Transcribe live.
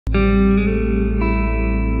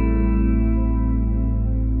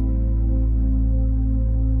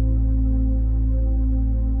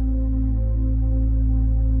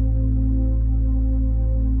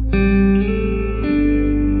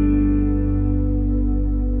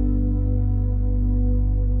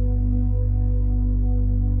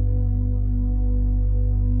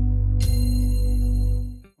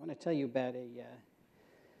about a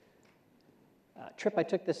trip I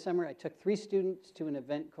took this summer. I took 3 students to an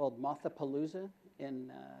event called Mothapalooza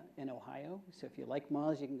in Ohio. So if you like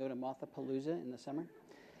moths, you can go to Mothapalooza in the summer.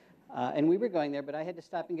 And we were going there, but I had to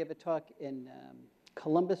stop and give a talk in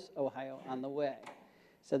Columbus, Ohio on the way.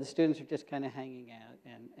 So the students are just kind of hanging out,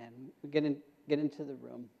 and we get into the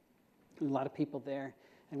room. A lot of people there.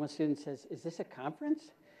 And one student says, "Is this a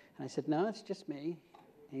conference?" And I said, "No, it's just me."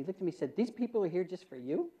 And he looked at me and said, "These people are here just for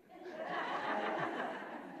you?"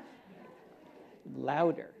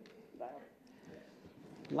 Louder.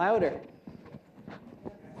 Louder.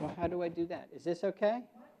 Well, how do I do that? Is this okay?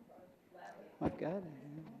 I've got it.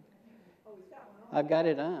 I've got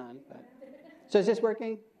it on. But... So is this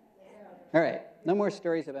working? All right. No more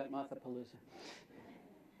stories about Mothapalooza.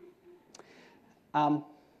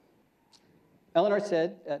 Eleanor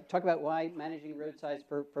said, talk about why managing road size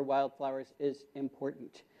for wildflowers is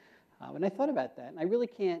important. And I thought about that, and I really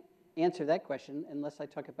can't answer that question unless I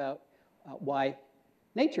talk about why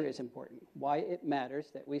nature is important, why it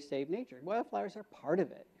matters that we save nature. Wildflowers are part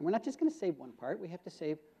of it, and we're not just going to save one part, we have to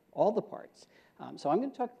save all the parts. So I'm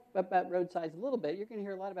going to talk about road size a little bit. You're going to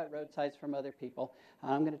hear a lot about road size from other people.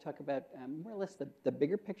 I'm going to talk about more or less the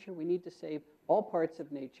bigger picture. We need to save all parts of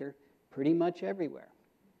nature pretty much everywhere.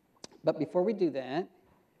 But before we do that,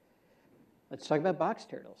 let's talk about box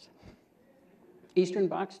turtles. Eastern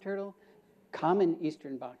box turtle, common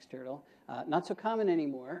eastern box turtle, not so common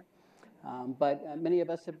anymore, but many of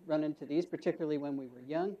us have run into these, particularly when we were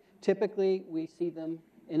young. Typically, we see them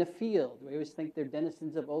in a field. We always think they're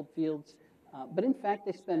denizens of old fields, but in fact,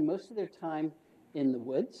 they spend most of their time in the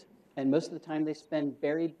woods, and most of the time they spend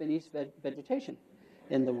buried beneath vegetation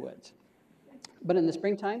in the woods. But in the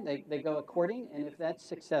springtime, they go a courting, and if that's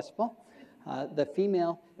successful, the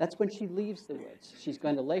female, that's when she leaves the woods. She's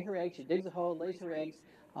going to lay her eggs, she digs a hole, lays her eggs,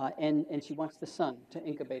 and she wants the sun to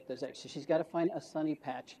incubate those eggs. So she's got to find a sunny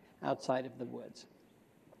patch outside of the woods.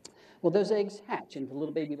 Well, those eggs hatch into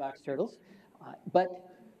little baby box turtles, but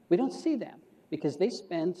we don't see them because they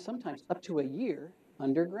spend sometimes up to a year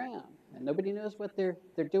underground, and nobody knows what they're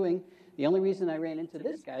doing. The only reason I ran into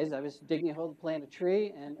this guy is I was digging a hole to plant a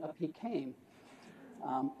tree, and up he came.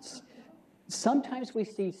 Sometimes we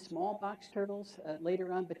see small box turtles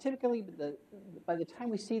later on, but typically by the time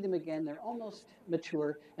we see them again, they're almost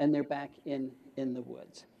mature and they're back in the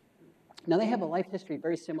woods. Now, they have a life history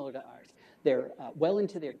very similar to ours. They're well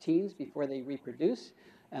into their teens before they reproduce,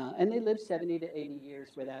 and they live 70 to 80 years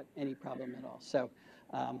without any problem at all. So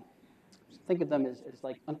think of them as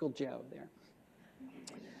like Uncle Joe there.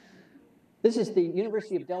 This is the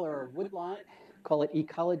University of Delaware woodlot. Call it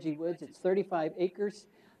Ecology Woods. It's 35 acres.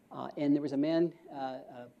 And there was a man,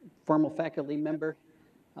 a formal faculty member,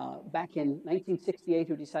 back in 1968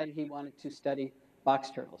 who decided he wanted to study box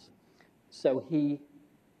turtles. So he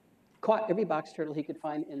caught every box turtle he could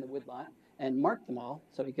find in the woodlot and marked them all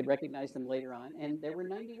so he could recognize them later on. And there were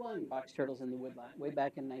 91 box turtles in the woodlot way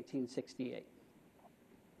back in 1968.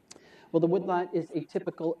 Well, the woodlot is a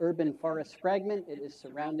typical urban forest fragment. It is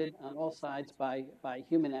surrounded on all sides by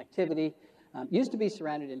human activity. Used to be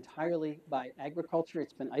surrounded entirely by agriculture.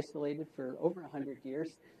 It's been isolated for over 100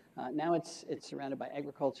 years. Now it's surrounded by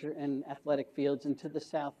agriculture and athletic fields, and to the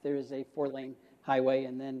south there is a 4-lane highway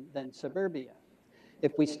and then suburbia.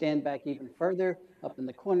 If we stand back even further, up in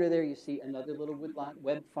the corner there, you see another little woodlot,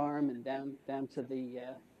 Webb Farm, and down to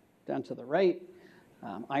the right,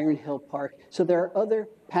 Iron Hill Park. So there are other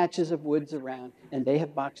patches of woods around, and they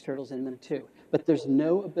have box turtles in them too. But there's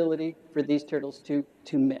no ability for these turtles to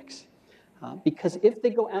mix. Because if they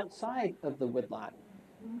go outside of the woodlot,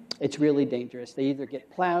 it's really dangerous. They either get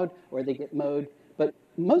plowed or they get mowed, but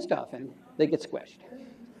most often they get squished.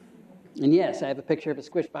 And yes, I have a picture of a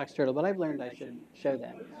squished box turtle, but I've learned I shouldn't show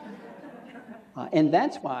that. And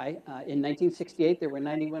that's why in 1968 there were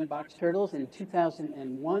 91 box turtles. In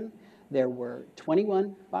 2001 there were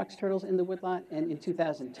 21 box turtles in the woodlot, and in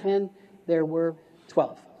 2010 there were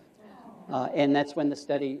 12. And that's when the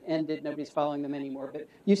study ended. Nobody's following them anymore. But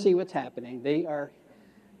you see what's happening.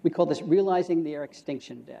 We call this realizing their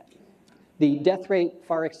extinction debt. The death rate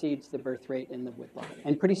far exceeds the birth rate in the woodlot.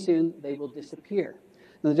 And pretty soon they will disappear.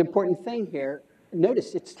 Now, the important thing here,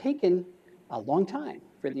 notice it's taken a long time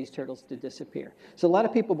for these turtles to disappear. So a lot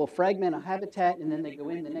of people will fragment a habitat, and then they go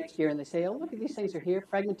in the next year and they say, oh, look, these things are here.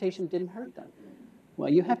 Fragmentation didn't hurt them. Well,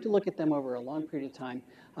 you have to look at them over a long period of time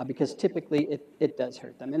because typically it does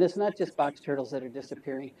hurt them. And it's not just box turtles that are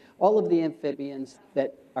disappearing. All of the amphibians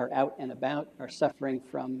that are out and about are suffering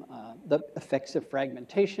from the effects of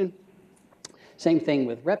fragmentation. Same thing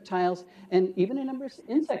with reptiles, and even a number of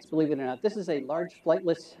insects, believe it or not. This is a large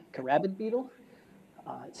flightless carabid beetle,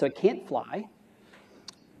 so it can't fly.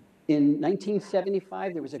 In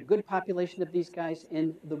 1975, there was a good population of these guys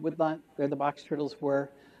in the woodlot where the box turtles were.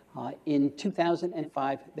 In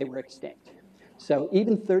 2005, they were extinct. So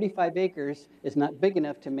even 35 acres is not big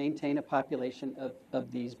enough to maintain a population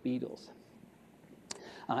of these beetles.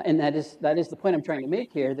 And that is the point I'm trying to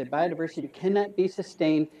make here, that biodiversity cannot be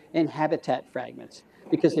sustained in habitat fragments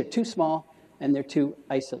because they're too small and they're too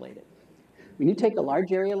isolated. When you take a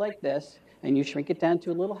large area like this and you shrink it down to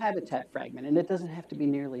a little habitat fragment, and it doesn't have to be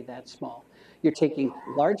nearly that small, you're taking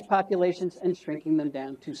large populations and shrinking them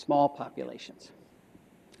down to small populations.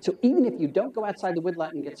 So even if you don't go outside the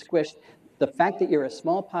woodlot and get squished, the fact that you're a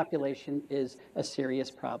small population is a serious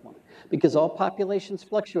problem because all populations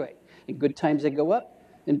fluctuate. In good times they go up,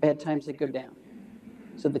 in bad times they go down.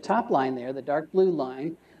 So the top line there, the dark blue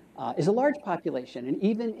line, is a large population, and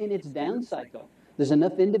even in its down cycle, there's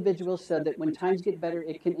enough individuals so that when times get better,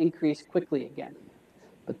 it can increase quickly again.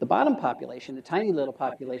 But the bottom population, the tiny little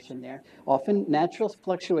population there, often natural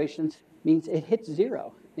fluctuations means it hits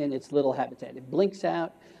zero in its little habitat. It blinks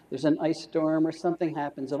out, there's an ice storm or something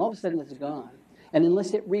happens, and all of a sudden it's gone. And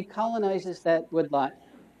unless it recolonizes that woodlot,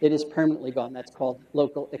 it is permanently gone. That's called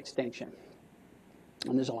local extinction.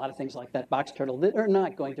 And there's a lot of things like that box turtle that are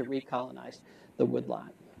not going to recolonize the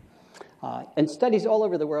woodlot. And studies all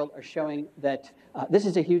over the world are showing that this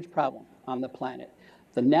is a huge problem on the planet.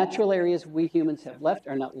 The natural areas we humans have left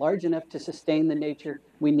are not large enough to sustain the nature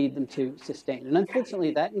we need them to sustain. And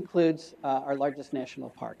unfortunately, that includes our largest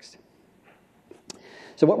national parks.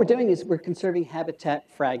 So what we're doing is we're conserving habitat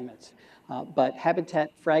fragments. But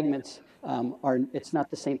habitat fragments it's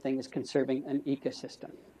not the same thing as conserving an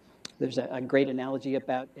ecosystem. There's a great analogy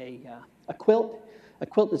about a quilt. A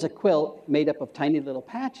quilt is a quilt made up of tiny little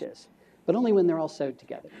patches, but only when they're all sewed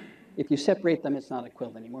together. If you separate them, it's not a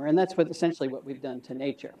quilt anymore, and that's essentially what we've done to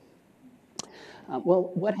nature.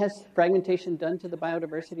 Well, what has fragmentation done to the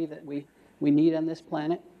biodiversity that we need on this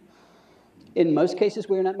planet? In most cases,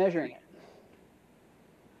 we're not measuring it.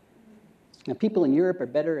 Now, people in Europe are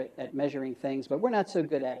better at measuring things, but we're not so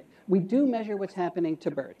good at it. We do measure what's happening to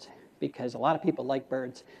birds, because a lot of people like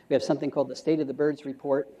birds. We have something called the State of the Birds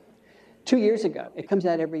Report. 2 years ago, it comes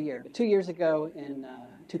out every year, but 2 years ago in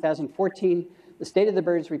 2014, the State of the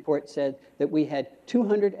Birds Report said that we had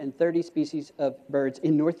 230 species of birds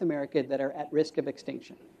in North America that are at risk of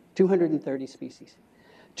extinction. 230 species.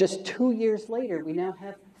 Just 2 years later, we now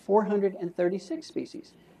have 436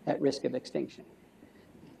 species at risk of extinction.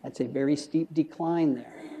 That's a very steep decline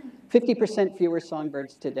there. 50% fewer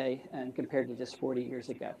songbirds today compared to just 40 years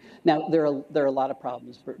ago. Now, there are a lot of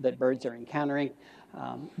problems that birds are encountering,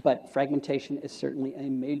 but fragmentation is certainly a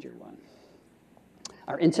major one.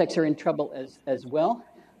 Our insects are in trouble as well.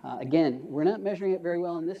 Again, we're not measuring it very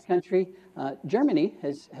well in this country. Germany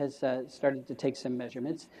has started to take some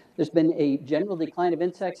measurements. There's been a general decline of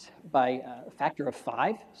insects by a factor of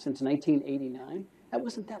 5 since 1989. That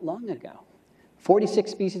wasn't that long ago. 46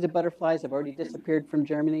 species of butterflies have already disappeared from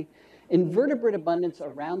Germany. Invertebrate abundance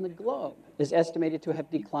around the globe is estimated to have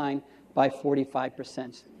declined by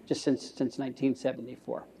 45% just since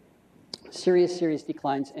 1974. Serious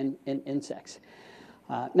declines in insects.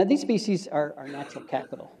 Now, these species are our natural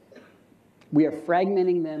capital. We are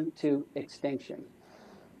fragmenting them to extinction.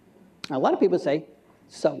 Now, a lot of people say,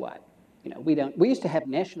 so what? You know, we used to have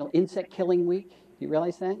National Insect Killing Week. You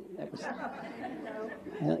realize that?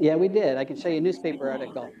 Yeah, we did. I can show you a newspaper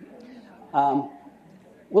article.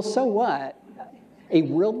 Well, so what? A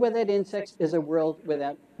world without insects is a world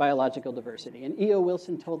without biological diversity. And E.O.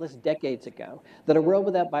 Wilson told us decades ago that a world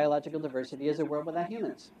without biological diversity is a world without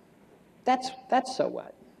humans. That's so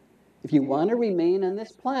what? If you want to remain on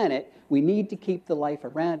this planet, we need to keep the life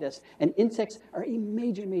around us, and insects are a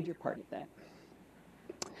major part of that.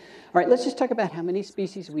 All right, let's just talk about how many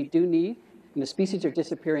species we do need. And the species are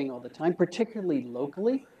disappearing all the time, particularly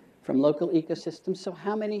locally, from local ecosystems. So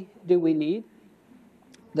how many do we need?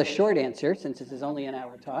 The short answer, since this is only an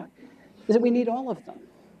hour talk, is that we need all of them.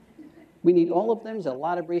 We need all of them. There's a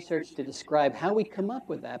lot of research to describe how we come up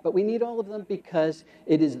with that, but we need all of them because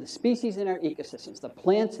it is the species in our ecosystems, the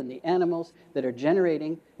plants and the animals, that are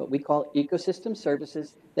generating what we call ecosystem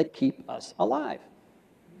services that keep us alive.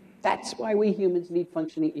 That's why we humans need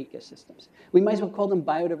functioning ecosystems. We might as well call them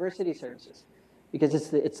biodiversity services,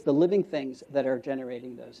 because it's the living things that are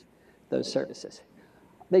generating those services.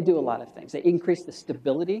 They do a lot of things. They increase the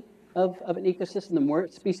stability of an ecosystem. The more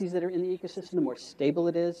species that are in the ecosystem, the more stable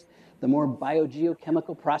it is. The more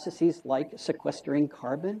biogeochemical processes like sequestering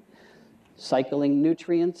carbon, cycling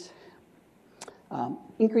nutrients,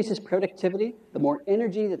 increases productivity. The more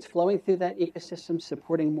energy that's flowing through that ecosystem,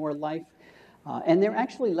 supporting more life. And they're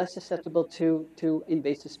actually less susceptible to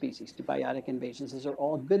invasive species, to biotic invasions. These are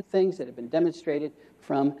all good things that have been demonstrated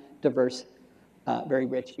from diverse, very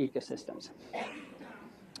rich ecosystems.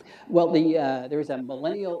 Well, there was a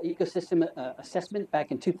millennial ecosystem assessment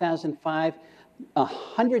back in 2005.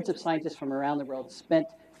 Hundreds of scientists from around the world spent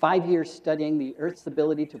 5 years studying the Earth's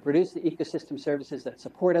ability to produce the ecosystem services that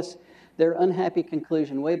support us. Their unhappy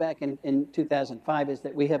conclusion way back in 2005 is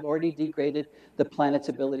that we have already degraded the planet's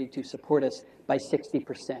ability to support us by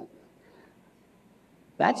 60%.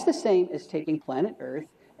 That's the same as taking planet Earth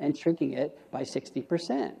and shrinking it by 60%.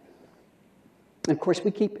 And of course, we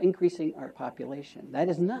keep increasing our population. That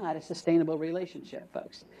is not a sustainable relationship,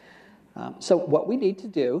 folks. So what we need to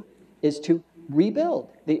do is to rebuild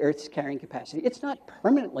the Earth's carrying capacity. It's not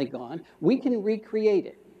permanently gone. We can recreate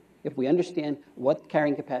it if we understand what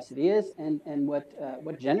carrying capacity is and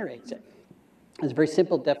what generates it. It's a very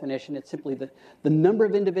simple definition. It's simply the number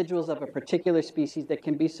of individuals of a particular species that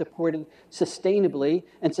can be supported sustainably,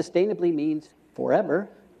 and sustainably means forever,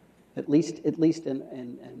 at least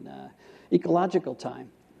in ecological time,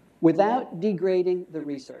 without degrading the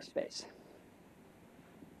resource base.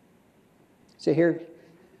 So here,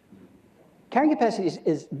 carrying capacity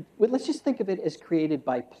well, let's just think of it as created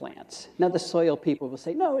by plants. Now the soil people will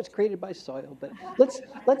say, no, it's created by soil, but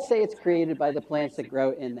let's say it's created by the plants that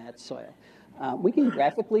grow in that soil. We can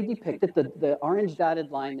graphically depict it. The orange dotted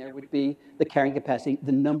line there would be the carrying capacity,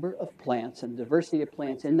 the number of plants and diversity of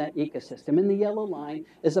plants in that ecosystem. And the yellow line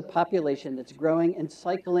is a population that's growing and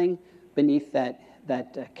cycling beneath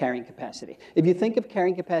that carrying capacity. If you think of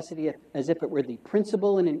carrying capacity as if it were the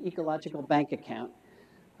principal in an ecological bank account,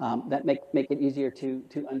 that make it easier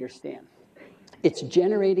to understand. It's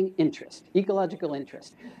generating interest, ecological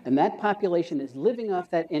interest. And that population is living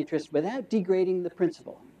off that interest without degrading the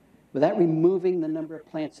principal, without removing the number of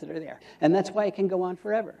plants that are there. And that's why it can go on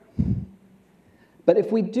forever. But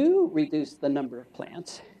if we do reduce the number of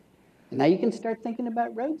plants, now you can start thinking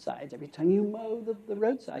about roadsides. Every time you mow the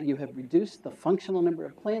roadside, you have reduced the functional number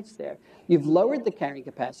of plants there. You've lowered the carrying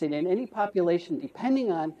capacity, and any population,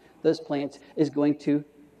 depending on those plants, is going to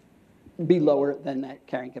be lower than that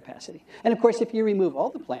carrying capacity. And of course, if you remove all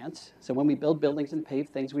the plants, so when we build buildings and pave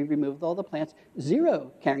things, we removed all the plants,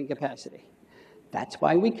 zero carrying capacity. That's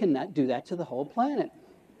why we cannot do that to the whole planet.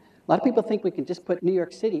 A lot of people think we can just put New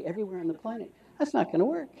York City everywhere on the planet. That's not going to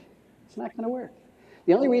work. It's not going to work.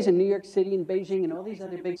 The only reason New York City and Beijing and all these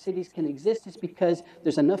other big cities can exist is because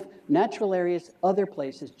there's enough natural areas, other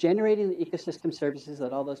places, generating the ecosystem services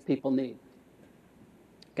that all those people need.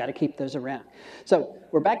 Got to keep those around. So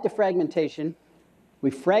we're back to fragmentation. We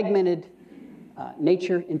fragmented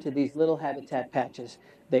nature into these little habitat patches.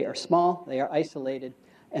 They are small, they are isolated,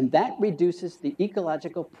 and that reduces the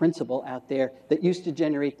ecological principle out there that used to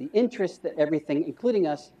generate the interest that everything, including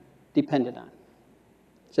us, depended on.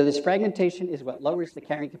 So this fragmentation is what lowers the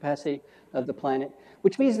carrying capacity of the planet,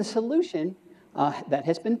 which means the solution that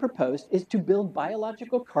has been proposed is to build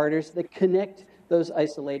biological corridors that connect those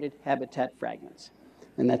isolated habitat fragments.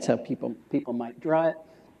 And that's how people might draw it.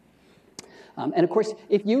 And of course,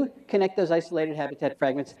 if you connect those isolated habitat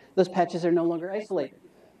fragments, those patches are no longer isolated,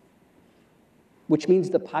 which means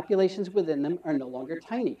the populations within them are no longer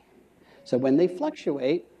tiny. So when they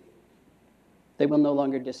fluctuate, they will no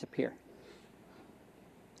longer disappear.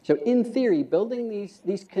 So in theory, building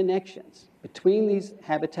these connections between these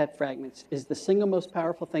habitat fragments is the single most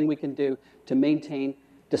powerful thing we can do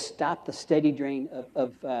to stop the steady drain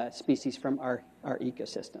of species from our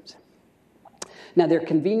ecosystems. Now, there are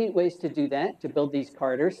convenient ways to do that, to build these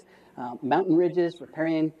corridors. Mountain ridges,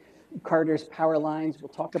 riparian corridors, power lines. We'll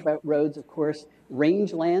talk about roads, of course.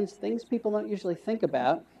 Rangelands, things people don't usually think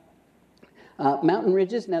about. Mountain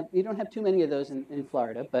ridges, now you don't have too many of those in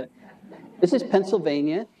Florida, but this is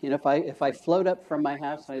Pennsylvania. You know, if I float up from my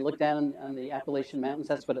house and I look down on the Appalachian Mountains,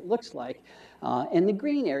 that's what it looks like. And the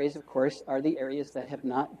green areas, of course, are the areas that have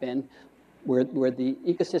not been, where the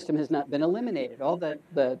ecosystem has not been eliminated. All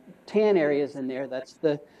the tan areas in there, that's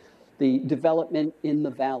the development in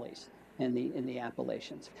the valleys in the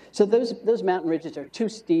Appalachians. So those mountain ridges are too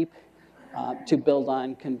steep to build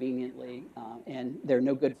on conveniently, and they're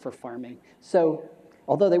no good for farming. So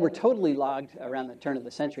although they were totally logged around the turn of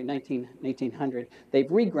the century, 1900, they've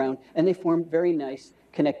regrown, and they form very nice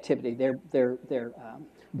connectivity. They're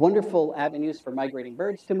wonderful avenues for migrating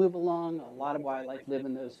birds to move along. A lot of wildlife live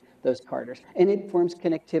in those corridors. And it forms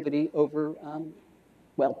connectivity over,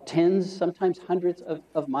 tens, sometimes hundreds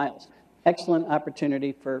of miles. Excellent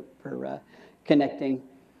opportunity for connecting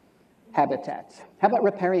habitats. How about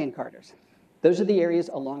riparian corridors? Those are the areas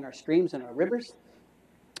along our streams and our rivers.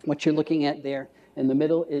 What you're looking at there in the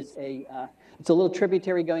middle is a It's a little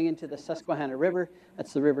tributary going into the Susquehanna River.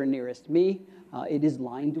 That's the river nearest me. It is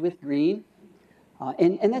lined with green,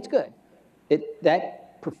 and that's good.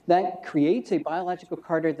 That creates a biological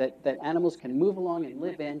corridor that animals can move along and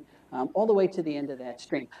live in all the way to the end of that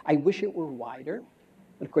stream. I wish it were wider.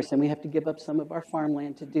 But of course, then we have to give up some of our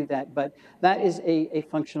farmland to do that. But that is a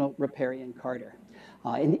functional riparian corridor.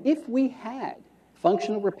 And if we had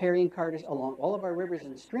functional riparian corridors along all of our rivers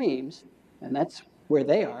and streams, and that's where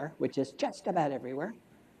they are, which is just about everywhere,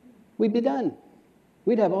 we'd be done.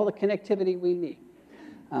 We'd have all the connectivity we need.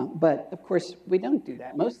 But of course, we don't do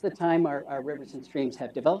that. Most of the time, our rivers and streams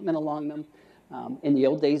have development along them. In the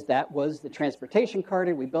old days, that was the transportation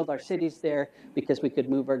corridor. We built our cities there because we could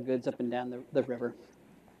move our goods up and down the river.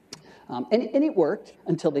 And it worked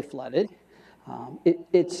until they flooded.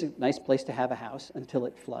 It's a nice place to have a house until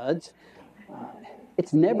it floods.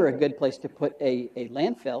 It's never a good place to put a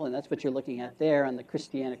landfill, and that's what you're looking at there on the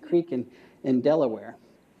Christiana Creek in Delaware.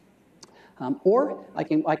 Or I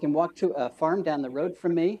can walk to a farm down the road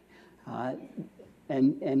from me,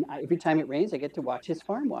 and every time it rains, I get to watch his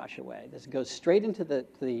farm wash away. This goes straight into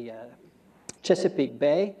the Chesapeake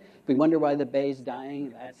Bay. If we wonder why the bay's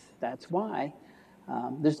dying, that's why.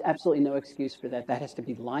 There's absolutely no excuse for that. That has to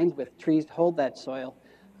be lined with trees to hold that soil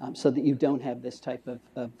so that you don't have this type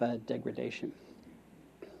of degradation.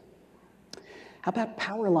 How about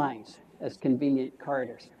power lines as convenient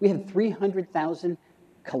corridors? We have 300,000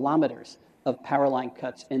 kilometers of power line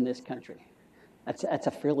cuts in this country. That's a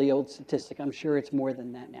fairly old statistic. I'm sure it's more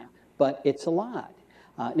than that now, but it's a lot.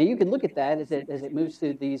 Now you can look at that as it moves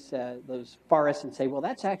through those forests and say, well,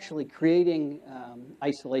 that's actually creating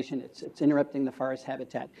isolation. It's interrupting the forest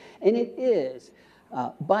habitat, and it is.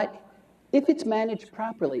 But if it's managed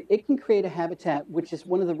properly, it can create a habitat which is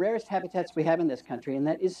one of the rarest habitats we have in this country, and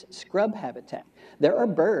that is scrub habitat. There are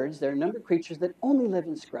birds, there are a number of creatures that only live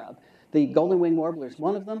in scrub. The golden-winged warbler is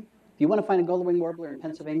one of them. If you want to find a golden-winged warbler in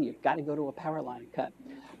Pennsylvania, you've got to go to a power line cut.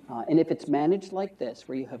 And if it's managed like this,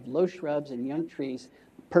 where you have low shrubs and young trees,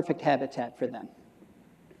 perfect habitat for them.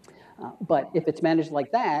 But if it's managed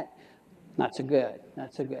like that, not so good,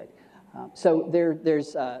 not so good. So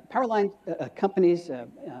there's power line companies,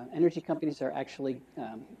 energy companies are actually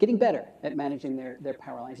getting better at managing their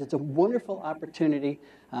power lines. It's a wonderful opportunity,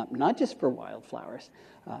 not just for wildflowers,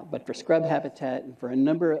 but for scrub habitat and for a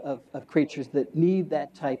number of creatures that need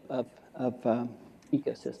that type of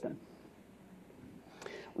ecosystem.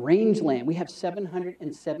 Rangeland. We have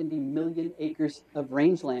 770 million acres of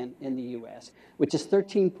rangeland in the U.S., which is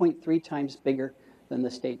 13.3 times bigger than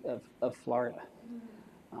the state of Florida.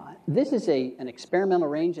 This is an experimental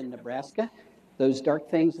range in Nebraska. Those dark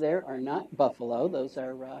things there are not buffalo. Those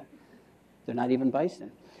are, they're not even bison.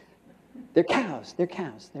 They're cows, they're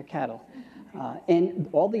cattle. And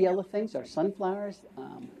all the yellow things are sunflowers.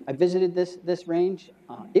 I visited this range.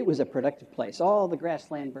 It was a productive place. All the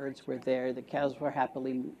grassland birds were there. The cows were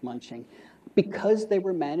happily munching because they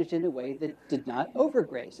were managed in a way that did not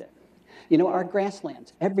overgraze it. You know, our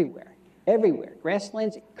grasslands everywhere.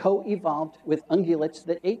 Grasslands co-evolved with ungulates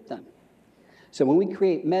that ate them. So when we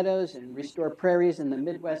create meadows and restore prairies in the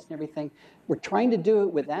Midwest and everything, we're trying to do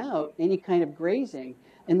it without any kind of grazing,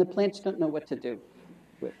 and the plants don't know what to do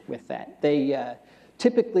with that. They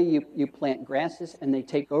typically you plant grasses and they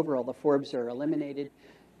take over. All the forbs are eliminated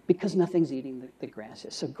because nothing's eating the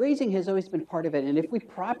grasses. So grazing has always been part of it, and if we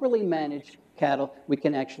properly manage cattle, we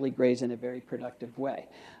can actually graze in a very productive way.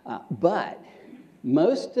 But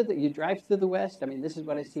most of you drive through the West, I mean, this is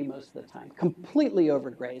what I see most of the time. Completely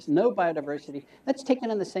overgrazed, no biodiversity. That's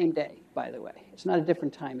taken on the same day, by the way. It's not a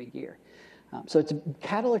different time of year. So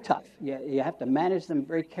cattle are tough. You have to manage them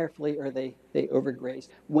very carefully or they overgraze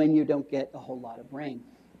when you don't get a whole lot of rain.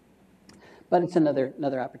 But it's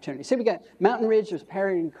another opportunity. So we got mountain ridge, there's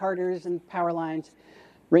riparian corridors and power lines,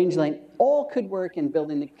 rangeland. All could work in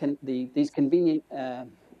building these convenient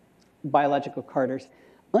biological corridors.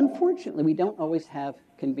 Unfortunately, we don't always have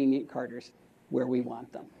convenient corridors where we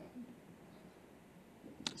want them.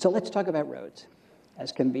 So let's talk about roads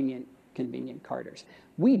as convenient corridors.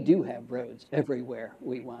 We do have roads everywhere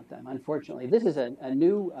we want them, unfortunately. This is a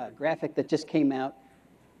new graphic that just came out.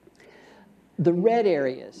 The red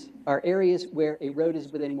areas are areas where a road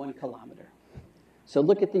is within 1 kilometer. So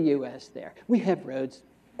look at the U.S. there. We have roads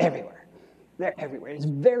everywhere. They're everywhere. It's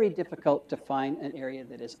very difficult to find an area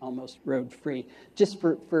that is almost road-free, just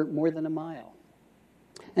for more than a mile.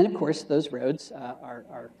 And of course, those roads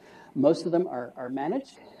most of them are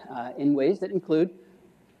managed in ways that include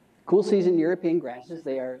cool season European grasses.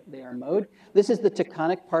 They are mowed. This is the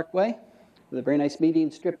Taconic Parkway with a very nice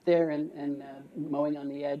median strip there and mowing on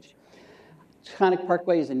the edge. Taconic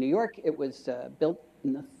Parkway is in New York. It was built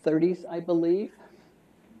in the 30s, I believe.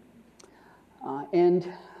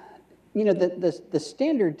 And you know, the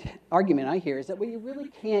standard argument I hear is that we really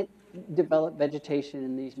can't develop vegetation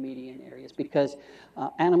in these median areas because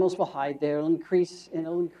animals will hide there, it'll increase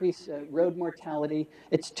road mortality.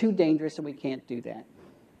 It's too dangerous and we can't do that.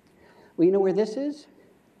 Well, you know where this is?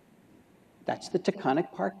 That's the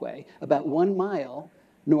Taconic Parkway, about 1 mile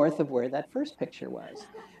north of where that first picture was.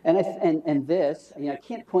 And this, you know, I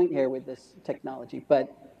can't point here with this technology,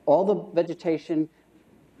 but all the vegetation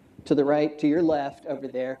to the right, to your left, over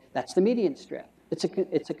there, that's the median strip.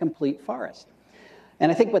 It's a complete forest.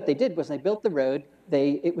 And I think what they did was they built the road.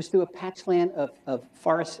 It was through a patchland of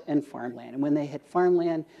forest and farmland. And when they had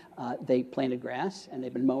farmland, they planted grass, and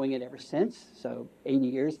they've been mowing it ever since, so 80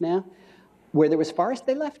 years now. Where there was forest,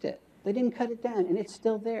 they left it. They didn't cut it down, and it's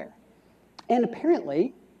still there. And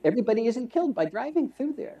apparently, everybody isn't killed by driving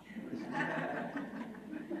through there.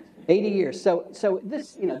 80 years. So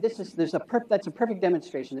this, you know, that's a perfect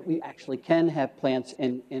demonstration that we actually can have plants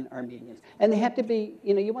in our medians. And they have to be,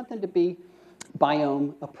 you know, you want them to be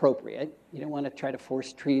biome appropriate. You don't want to try to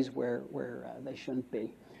force trees where they shouldn't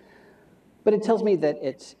be. But it tells me that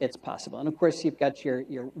it's possible. And of course, you've got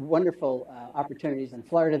your wonderful opportunities in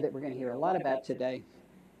Florida that we're going to hear a lot about today.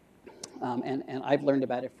 And I've learned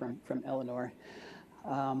about it from Eleanor.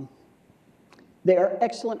 There are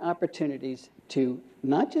excellent opportunities to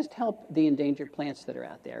not just help the endangered plants that are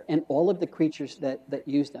out there and all of the creatures that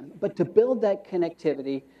use them, but to build that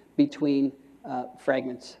connectivity between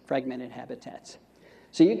fragmented habitats.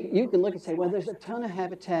 So you can look and say, well, there's a ton of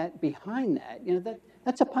habitat behind that. You know,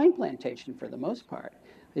 that's a pine plantation for the most part.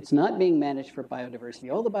 It's not being managed for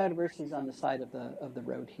biodiversity. All the biodiversity is on the side of the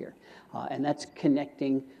road here, and that's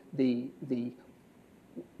connecting the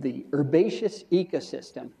herbaceous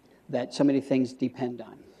ecosystem that so many things depend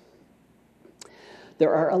on.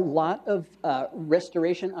 There are a lot of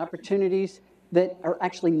restoration opportunities that are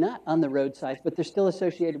actually not on the roadsides, but they're still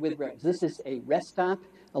associated with roads. This is a rest stop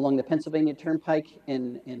along the Pennsylvania Turnpike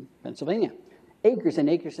in Pennsylvania. Acres and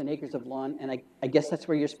acres and acres of lawn, and I guess that's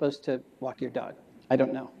where you're supposed to walk your dog. I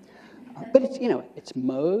don't know. But it's, you know, it's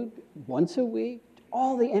mowed once a week,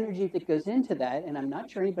 all the energy that goes into that, and I'm not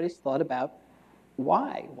sure anybody's thought about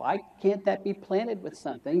why. Why can't that be planted with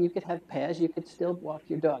something? You could have paths, you could still walk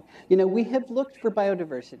your dog. You know, we have looked for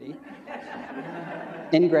biodiversity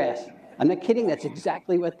in grass. I'm not kidding, that's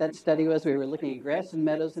exactly what that study was. We were looking at grass and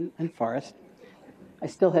meadows and forest. I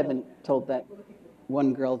still haven't told that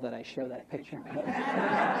one girl that I show that picture.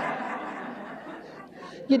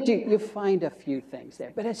 You find a few things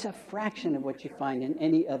there, but it's a fraction of what you find in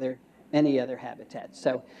any other habitat.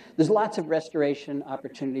 So there's lots of restoration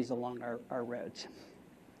opportunities along our roads.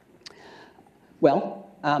 Well,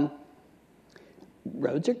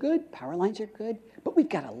 roads are good, power lines are good, but we've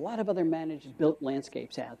got a lot of other managed built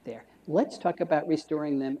landscapes out there. Let's talk about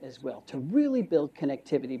restoring them as well, to really build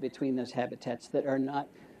connectivity between those habitats that are not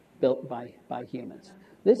built by humans.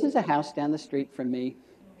 This is a house down the street from me.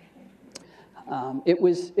 It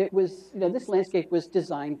was, you know, this landscape was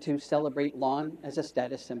designed to celebrate lawn as a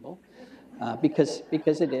status symbol, because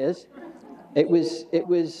it is. It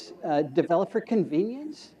was developed for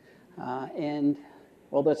convenience, and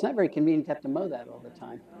although it's not very convenient to have to mow that all the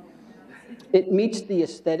time, it meets the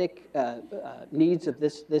aesthetic needs of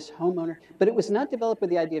this homeowner. But it was not developed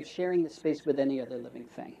with the idea of sharing the space with any other living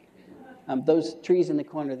thing. Those trees in the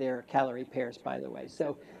corner there are Callery pears, by the way.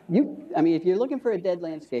 So if you're looking for a dead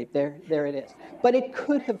landscape, there it is. But it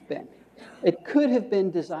could have been. It could have been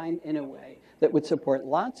designed in a way that would support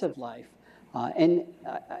lots of life.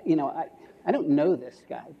 You know, I don't know this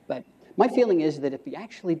guy, but my feeling is that if he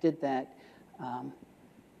actually did that,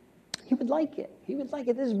 he would like it. He would like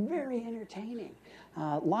it. This is very entertaining.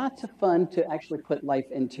 Lots of fun to actually put life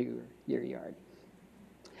into your yard.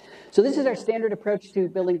 So this is our standard approach to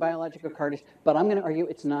building biological corridors, but I'm going to argue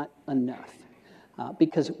it's not enough.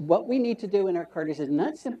 Because what we need to do in our corridors is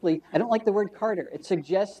not simply, I don't like the word corridor. It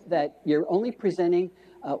suggests that you're only presenting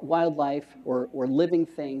wildlife or living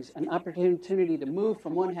things an opportunity to move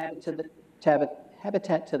from one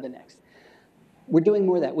habitat to the next. We're doing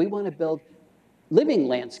more of that. We want to build living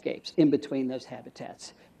landscapes in between those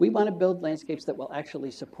habitats. We want to build landscapes that will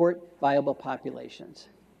actually support viable populations.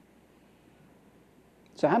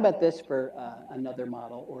 So how about this for another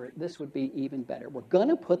model, or this would be even better. We're going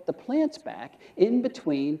to put the plants back in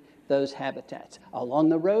between those habitats. Along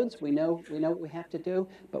the roads, we know what we have to do,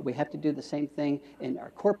 but we have to do the same thing in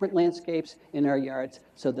our corporate landscapes, in our yards,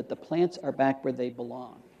 so that the plants are back where they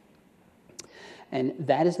belong. And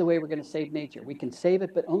that is the way we're going to save nature. We can save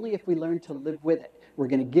it, but only if we learn to live with it. We're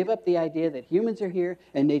going to give up the idea that humans are here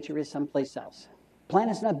and nature is someplace else.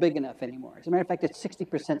 planet's not big enough anymore. As a matter of fact, it's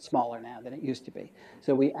 60% smaller now than it used to be.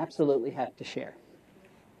 So we absolutely have to share.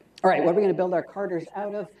 All right, what are we going to build our Carters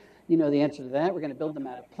out of? You know the answer to that. We're going to build them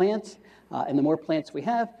out of plants. And the more plants we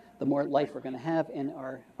have, the more life we're going to have in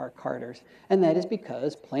our Carters. And that is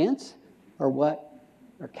because plants are what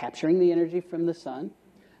are capturing the energy from the sun.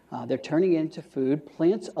 They're turning it into food.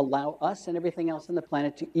 Plants allow us and everything else on the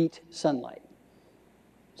planet to eat sunlight.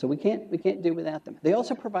 So we can't do without them. They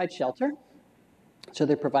also provide shelter. So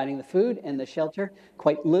they're providing the food and the shelter.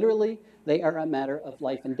 Quite literally, they are a matter of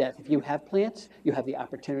life and death. If you have plants, you have the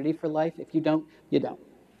opportunity for life. If you don't, you don't.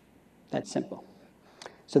 That's simple.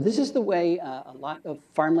 So this is the way a lot of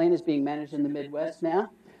farmland is being managed in the Midwest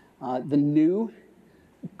now. The new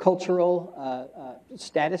cultural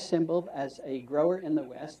status symbol as a grower in the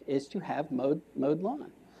West is to have mowed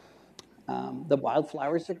lawn. The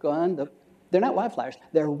wildflowers are gone. They're not wildflowers,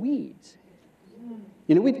 they're weeds.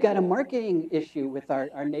 You know, we've got a marketing issue with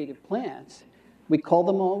our native plants. We call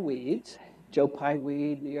them all weeds. Joe Pye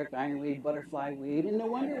weed, New York ironweed, butterfly weed, and no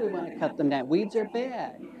wonder we want to cut them down. Weeds are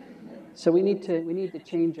bad. So we need to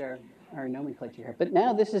change our nomenclature here. But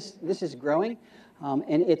now this is growing,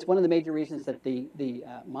 and it's one of the major reasons that the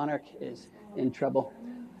monarch is in trouble.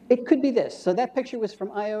 It could be this. So that picture was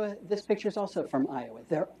from Iowa. This picture is also from Iowa.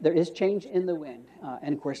 There is change in the wind,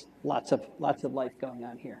 and of course, lots of life going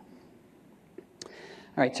on here.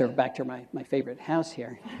 All right, so back to my favorite house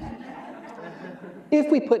here. If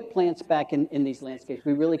we put plants back in these landscapes,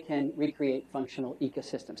 we really can recreate functional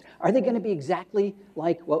ecosystems. Are they going to be exactly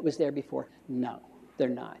like what was there before? No, they're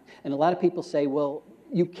not. And a lot of people say, well,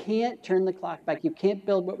 you can't turn the clock back. You can't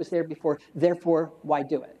build what was there before. Therefore, why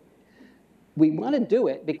do it? We want to do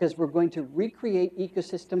it because we're going to recreate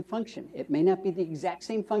ecosystem function. It may not be the exact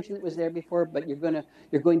same function that was there before, but you're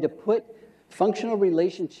going to put functional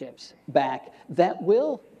relationships back that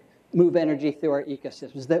will move energy through our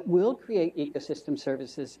ecosystems, that will create ecosystem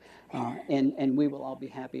services, and we will all be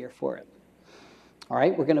happier for it. All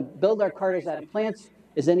right, we're going to build our Carters out of plants.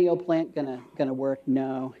 Is any old plant going to work?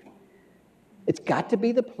 No. It's got to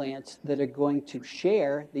be the plants that are going to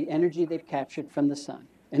share the energy they've captured from the sun.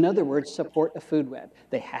 In other words, support a food web.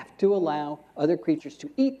 They have to allow other creatures to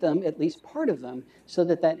eat them, at least part of them, so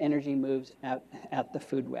that energy moves out the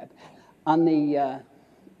food web. On the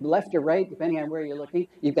left or right, depending on where you're looking,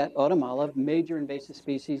 you've got autumn olive, major invasive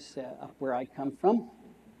species up where I come from,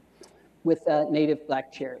 with native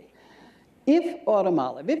black cherry. If autumn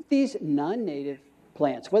olive, if these non-native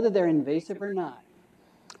plants, whether they're invasive or not,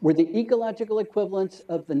 were the ecological equivalents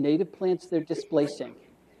of the native plants they're displacing,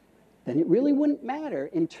 then it really wouldn't matter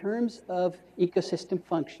in terms of ecosystem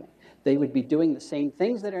function. They would be doing the same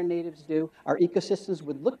things that our natives do. Our ecosystems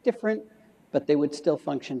would look different, but they would still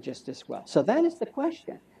function just as well. So that is the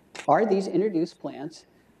question. Are these introduced plants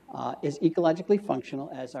as ecologically functional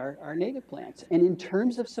as our native plants? And in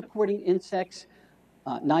terms of supporting insects,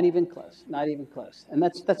 not even close, not even close. And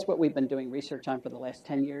that's what we've been doing research on for the last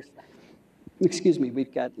 10 years. Excuse me,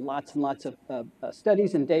 we've got lots and lots of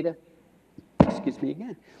studies and data. Excuse me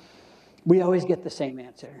again. We always get the same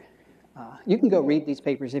answer. You can go read these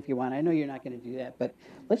papers if you want. I know you're not going to do that, but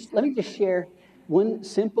let me just share one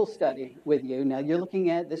simple study with you. Now you're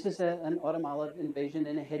looking at, this is an autumn olive invasion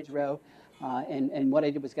in a hedgerow, and what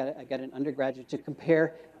I did was I got an undergraduate to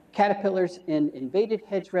compare caterpillars in invaded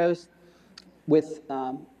hedgerows with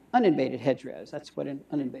uninvaded hedgerows. That's what an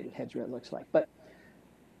uninvaded hedgerow looks like. But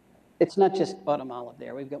it's not just autumn olive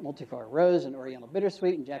there. We've got multiflora rose and oriental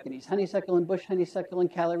bittersweet and Japanese honeysuckle and bush honeysuckle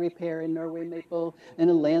and calorie pear and Norway maple and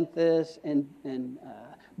ailanthus and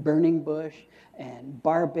burning bush and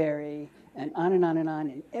barberry and on and on and on.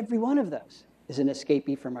 And every one of those is an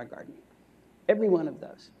escapee from our garden. Every one of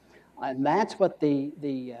those. And that's what the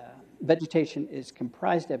vegetation is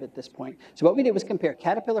comprised of at this point. So what we did was compare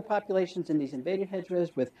caterpillar populations in these invaded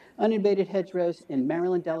hedgerows with uninvaded hedgerows in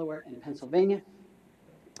Maryland, Delaware, and Pennsylvania.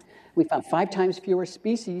 We found 5 times fewer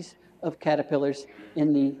species of caterpillars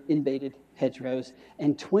in the invaded hedgerows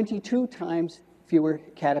and 22 times fewer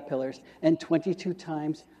caterpillars and 22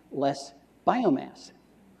 times less biomass.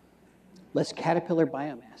 Less caterpillar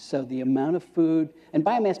biomass. So the amount of food, and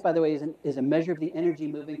biomass, by the way, is a measure of the energy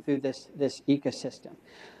moving through this ecosystem.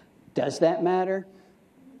 Does that matter?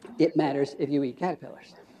 It matters if you eat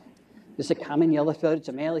caterpillars. This is a common yellow-throated. It's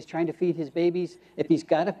a male. He's trying to feed his babies. If he's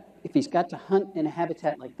got to hunt in a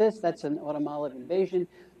habitat like this, that's an autumn olive invasion,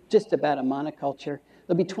 just about a monoculture.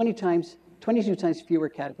 There'll be 22 times fewer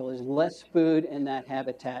caterpillars, less food in that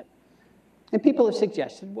habitat. And people have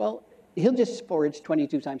suggested, well, he'll just forage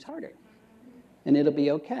 22 times harder, and it'll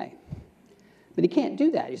be okay. But he can't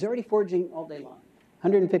do that. He's already foraging all day long.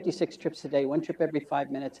 156 trips a day, 1 trip every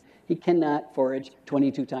 5 minutes. He cannot forage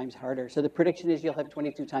 22 times harder. So the prediction is you'll have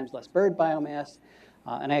 22 times less bird biomass.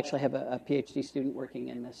 And I actually have a PhD student working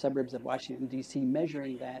in the suburbs of Washington, D.C.,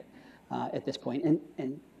 measuring that at this point.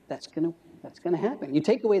 And that's gonna happen. You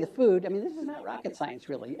take away the food. I mean, this is not rocket science,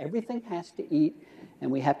 really. Everything has to eat, and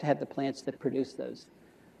we have to have the plants that produce those,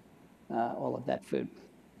 all of that food.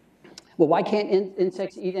 Well, why can't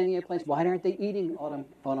insects eat any of the plants? Why aren't they eating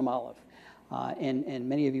autumn olive? And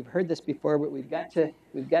many of you have heard this before, but we've got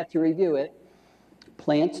to review it.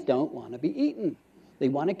 Plants don't want to be eaten. They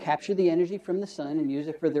want to capture the energy from the sun and use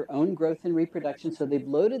it for their own growth and reproduction, so they've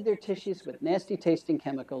loaded their tissues with nasty tasting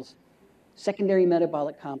chemicals, secondary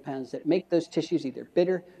metabolic compounds that make those tissues either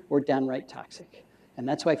bitter or downright toxic. And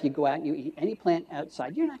that's why if you go out and you eat any plant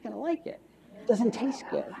outside, you're not going to like it. It doesn't taste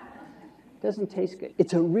good. It doesn't taste good.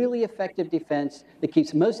 It's a really effective defense that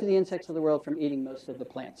keeps most of the insects of the world from eating most of the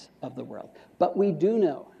plants of the world. But we do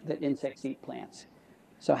know that insects eat plants.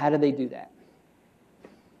 So how do they do that?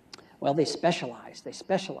 Well, they specialize. They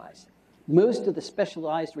specialize. Most of the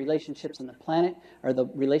specialized relationships on the planet are the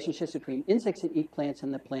relationships between insects that eat plants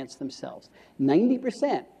and the plants themselves.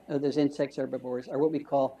 90% of those insects herbivores are what we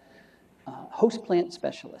call host plant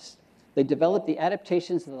specialists. They develop the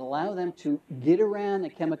adaptations that allow them to get around the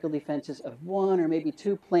chemical defenses of one or maybe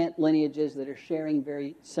two plant lineages that are sharing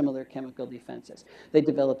very similar chemical defenses. They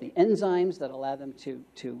develop the enzymes that allow them to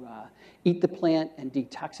eat the plant and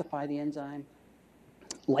detoxify the enzyme.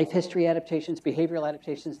 Life history adaptations, behavioral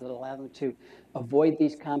adaptations that allow them to avoid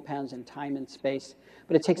these compounds in time and space.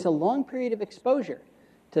 But it takes a long period of exposure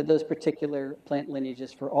to those particular plant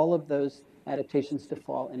lineages for all of those adaptations to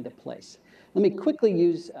fall into place. Let me quickly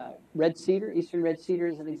use red cedar, eastern red cedar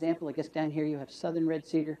as an example. I guess down here you have southern red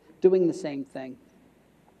cedar doing the same thing.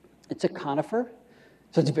 It's a conifer,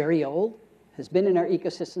 so it's very old, has been in our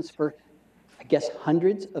ecosystems for, I guess,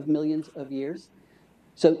 hundreds of millions of years.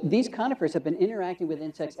 So these conifers have been interacting with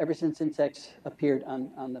insects ever since insects appeared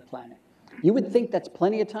on the planet. You would think that's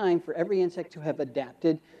plenty of time for every insect to have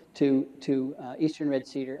adapted to eastern red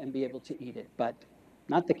cedar and be able to eat it, but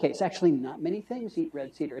not the case. Actually, not many things eat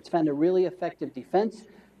red cedar. It's found a really effective defense,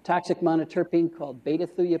 toxic monoterpene called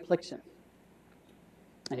beta-thuyoplixin.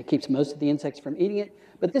 And it keeps most of the insects from eating it.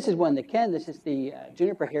 But this is one that can. This is the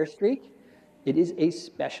juniper hairstreak. It is a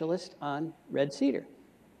specialist on red cedar.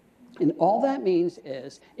 And all that means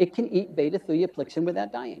is it can eat beta-thuyoplixin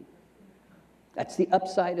without dying. That's the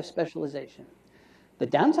upside of specialization. The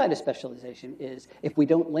downside of specialization is if we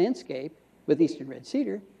don't landscape with eastern red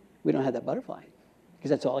cedar, we don't have that butterfly, because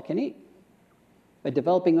that's all it can eat. By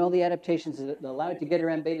developing all the adaptations that allow it to get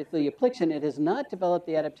around beta-thuyoplixin, it has not developed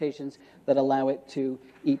the adaptations that allow it to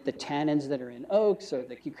eat the tannins that are in oaks, or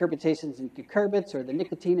the cucurbitaceans in cucurbits, or the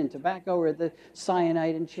nicotine in tobacco, or the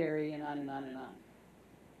cyanide in cherry, and on and on and on.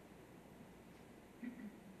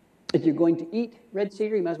 If you're going to eat red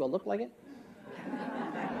cedar, you might as well look like it.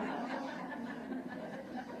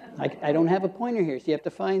 I don't have a pointer here, so you have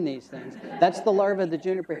to find these things. That's the larva of the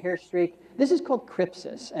juniper hairstreak. This is called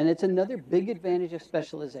crypsis, and it's another big advantage of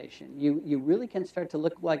specialization. You really can start to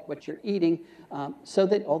look like what you're eating, so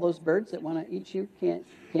that all those birds that want to eat you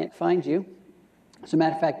can't find you. As a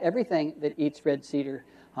matter of fact, everything that eats red cedar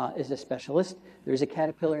is a specialist. There's a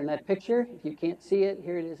caterpillar in that picture. If you can't see it,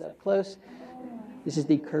 here it is up close. This is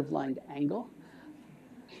the curved-lined angle.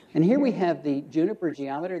 And here we have the juniper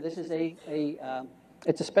geometer. This is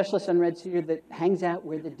it's a specialist on red cedar that hangs out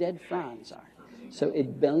where the dead fronds are. So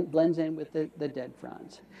it blends in with the dead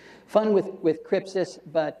fronds. Fun with crypsis,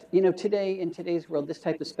 but in today's world, this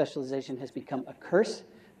type of specialization has become a curse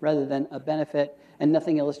rather than a benefit, and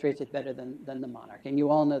nothing illustrates it better than the monarch. And you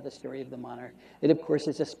all know the story of the monarch. It, of course,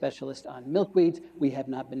 is a specialist on milkweeds. We have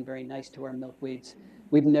not been very nice to our milkweeds.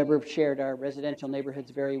 We've never shared our residential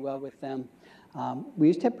neighborhoods very well with them. We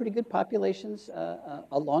used to have pretty good populations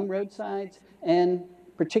along roadsides and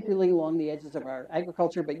particularly along the edges of our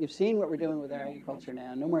agriculture, but you've seen what we're doing with our agriculture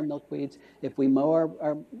now. No more milkweeds. If we mow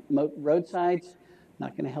our roadsides,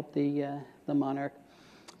 not going to help the monarch.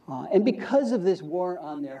 And because of this war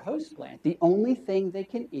on their host plant, the only thing they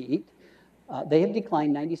can eat, they have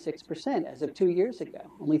declined 96% as of 2 years ago.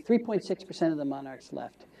 Only 3.6% of the monarchs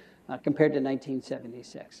left compared to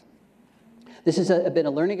 1976. This has been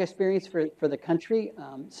a learning experience for the country.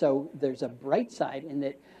 So there's a bright side in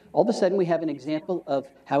that all of a sudden we have an example of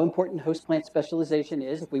how important host plant specialization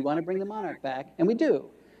is if we want to bring the monarch back, and we do.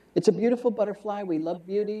 It's a beautiful butterfly. We love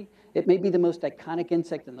beauty. It may be the most iconic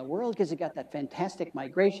insect in the world because it got that fantastic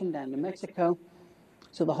migration down to Mexico.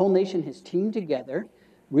 So the whole nation has teamed together,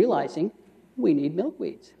 realizing we need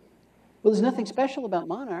milkweeds. Well, there's nothing special about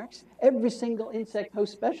monarchs. Every single insect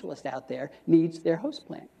host specialist out there needs their host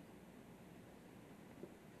plant.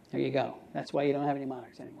 There you go. That's why you don't have any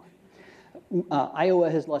monarchs anymore.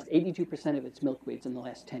 Iowa has lost 82% of its milkweeds in the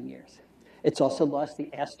last 10 years. It's also lost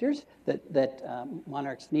the asters that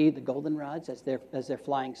monarchs need, the goldenrods, as they're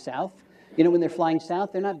flying south. You know, when they're flying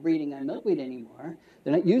south, they're not breeding on milkweed anymore.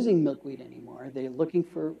 They're not using milkweed anymore. They're looking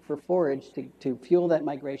for forage to fuel that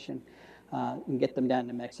migration and get them down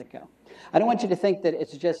to Mexico. I don't want you to think that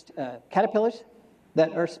it's just caterpillars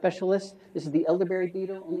that are specialists. This is the elderberry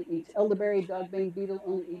beetle, only eats elderberry. Dogbane beetle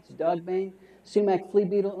only eats dogbane. Sumac flea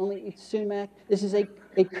beetle only eats sumac. This is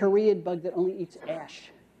a Korean bug that only eats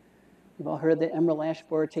ash. You've all heard the emerald ash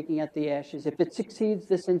borer taking out the ashes. If it succeeds,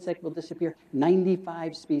 this insect will disappear.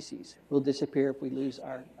 95 species will disappear if we lose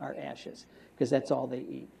our ashes, because that's all they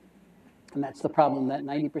eat. And that's the problem, that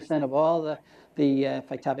 90% of all the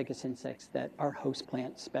Phytophagous insects that are host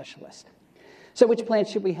plant specialists. So which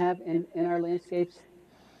plants should we have in our landscapes?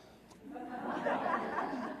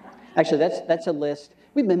 Actually, that's a list.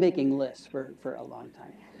 We've been making lists for a long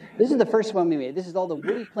time. This is the first one we made. This is all the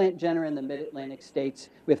woody plant genera in the mid-Atlantic states.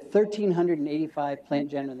 We have 1,385 plant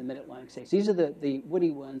genera in the mid-Atlantic states. These are the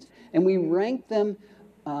woody ones. And we rank them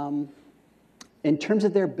in terms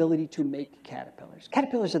of their ability to make caterpillars.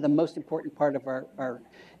 Caterpillars are the most important part of our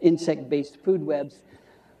insect-based food webs.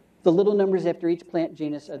 The little numbers after each plant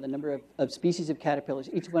genus are the number of species of caterpillars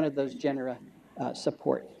each one of those genera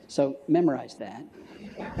support. So memorize that.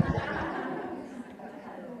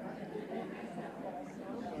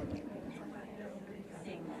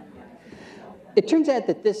 It turns out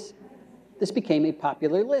that this became a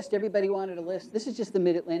popular list. Everybody wanted a list. This is just the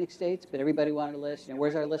mid-Atlantic states, but everybody wanted a list. You know,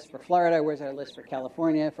 where's our list for Florida? Where's our list for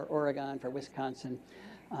California, for Oregon, for Wisconsin?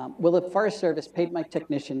 Well, the Forest Service paid my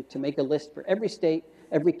technician to make a list for every state,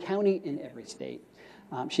 every county in every state.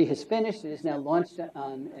 She has finished. It is now launched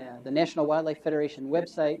on the National Wildlife Federation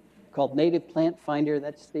website called Native Plant Finder.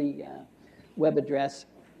 That's the web address.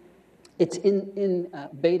 It's in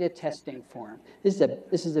beta testing form. This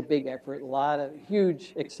is a big effort, a lot of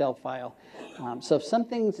huge Excel file. So if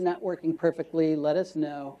something's not working perfectly, let us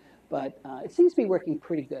know. But it seems to be working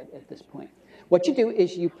pretty good at this point. What you do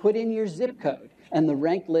is you put in your zip code, and the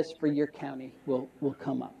ranked list for your county will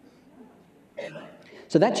come up.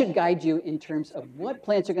 So that should guide you in terms of what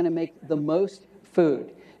plants are going to make the most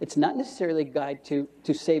food. It's not necessarily a guide to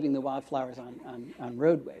saving the wildflowers on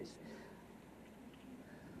roadways.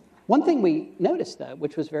 One thing we noticed, though,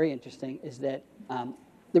 which was very interesting, is that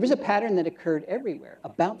there was a pattern that occurred everywhere.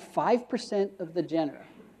 About 5% of the genera,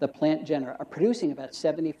 the plant genera, are producing about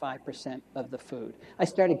 75% of the food. I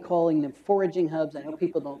started calling them foraging hubs. I know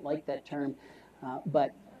people don't like that term,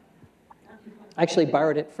 but I actually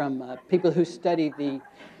borrowed it from people who study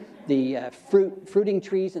the fruiting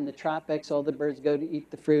trees in the tropics. All the birds go to eat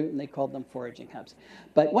the fruit, and they called them foraging hubs.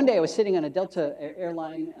 But one day I was sitting on a Delta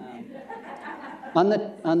airline on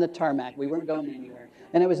the tarmac. We weren't going anywhere,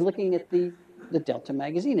 and I was looking at the Delta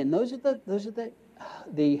magazine, and those are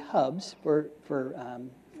the hubs for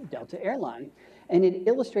Delta Airline, and it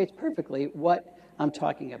illustrates perfectly what I'm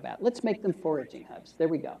talking about. Let's make them foraging hubs. There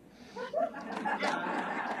we go.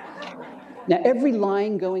 Now, every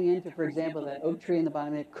line going into, for example, that oak tree in the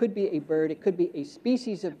bottom, it could be a bird, it could be a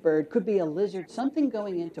species of bird, could be a lizard, something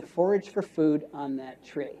going in to forage for food on that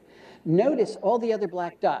tree. Notice all the other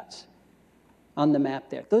black dots on the map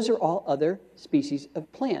there. Those are all other species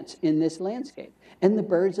of plants in this landscape. And the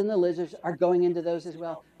birds and the lizards are going into those as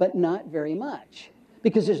well, but not very much,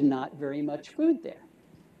 because there's not very much food there.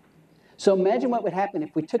 So imagine what would happen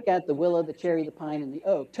if we took out the willow, the cherry, the pine, and the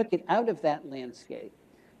oak, took it out of that landscape.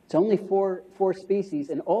 It's only four species,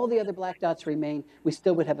 and all the other black dots remain. We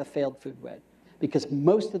still would have a failed food web, because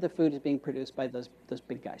most of the food is being produced by those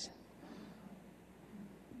big guys.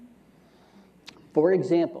 For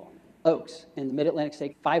example, oaks in the mid-Atlantic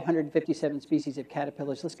states, 557 species of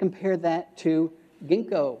caterpillars. Let's compare that to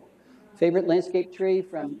ginkgo, favorite landscape tree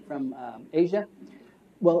from Asia.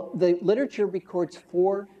 Well, the literature records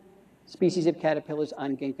 4 species of caterpillars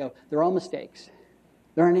on ginkgo. They're all mistakes.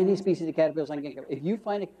 There aren't any species of caterpillars on ginkgo. If you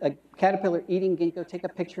find a caterpillar eating ginkgo, take a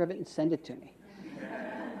picture of it and send it to me.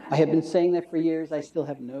 I have been saying that for years. I still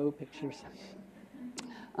have no pictures.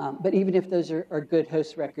 But even if those are good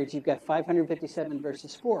host records, you've got 557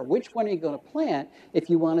 versus 4. Which one are you going to plant if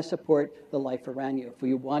you want to support the life around you? If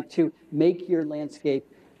you want to make your landscape,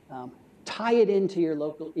 tie it into your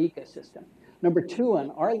local ecosystem. Number 2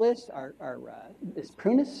 on our list is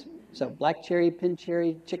prunus. So black cherry, pin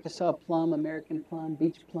cherry, Chickasaw plum, American plum,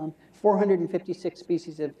 beach plum, 456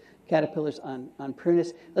 species of caterpillars on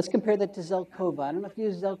prunus. Let's compare that to Zelkova. I don't know if you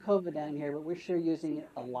use Zelkova down here, but we're sure using it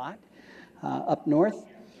a lot. up north.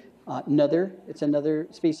 It's another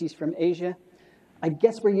species from Asia. I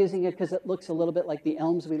guess we're using it because it looks a little bit like the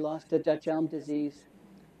elms we lost to Dutch elm disease.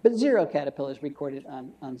 But 0 caterpillars recorded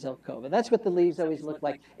on Zelkova. That's what the leaves always look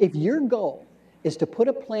like. If your goal is to put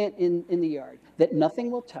a plant in the yard that nothing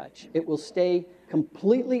will touch, it will stay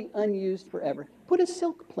completely unused forever, put a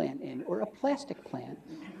silk plant in or a plastic plant.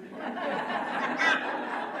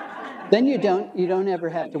 Then you don't ever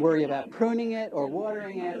have to worry about pruning it or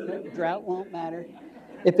watering it. Drought won't matter.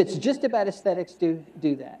 If it's just about aesthetics, do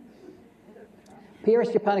that.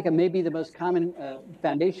 Pieris japonica may be the most common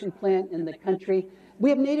foundation plant in the country. We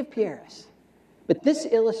have native Pieris. But this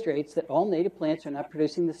illustrates that all native plants are not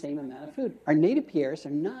producing the same amount of food. Our native Pieris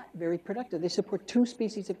are not very productive. They support 2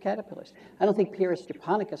 species of caterpillars. I don't think Pieris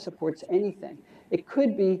japonica supports anything. It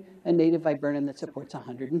could be a native viburnum that supports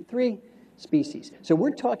 103 species. So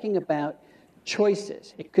we're talking about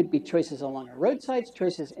choices. It could be choices along our roadsides,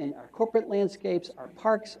 choices in our corporate landscapes, our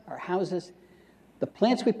parks, our houses. The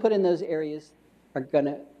plants we put in those areas are going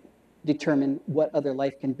to determine what other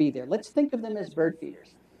life can be there. Let's think of them as bird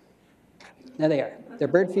feeders. Now they are. They're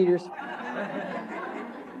bird feeders.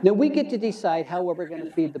 Now we get to decide how well we're going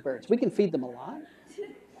to feed the birds. We can feed them a lot.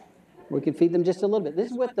 We can feed them just a little bit.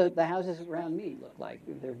 This is what the houses around me look like.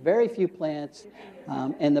 There are very few plants,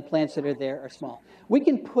 and the plants that are there are small. We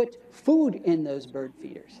can put food in those bird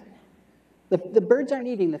feeders. The birds aren't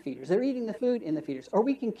eating the feeders. They're eating the food in the feeders. Or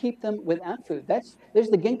we can keep them without food. There's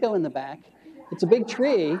the ginkgo in the back. It's a big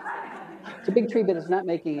tree. It's a big tree, but it's not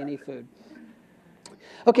making any food.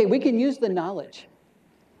 Okay, we can use the knowledge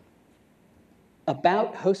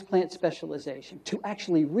about host plant specialization to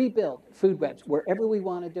actually rebuild food webs wherever we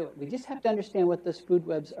want to do it. We just have to understand what those food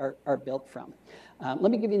webs are built from.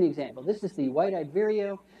 Let me give you an example. This is the white-eyed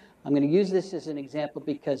vireo. I'm going to use this as an example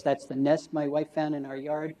because that's the nest my wife found in our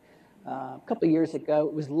yard a couple of years ago.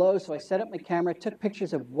 It was low, so I set up my camera, took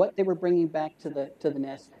pictures of what they were bringing back to the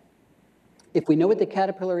nest. If we know what the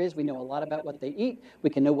caterpillar is, we know a lot about what they eat. We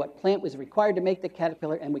can know what plant was required to make the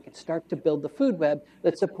caterpillar, and we can start to build the food web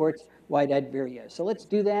that supports white-eyed vireo. So let's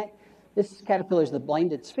do that. This caterpillar is the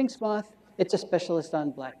blinded sphinx moth. It's a specialist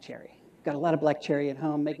on black cherry. Got a lot of black cherry at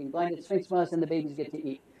home, making blinded sphinx moths, and the babies get to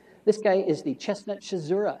eat. This guy is the chestnut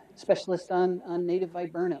shazura, specialist on native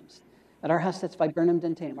viburnums. At our house, that's Viburnum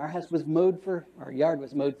dentanum. Our yard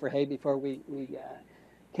was mowed for hay before we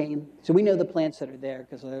came. So we know the plants that are there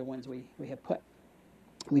because they're the ones we have put.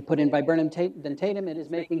 We put in Viburnum dentatum. It is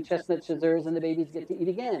making chestnut shazuras, and the babies get to eat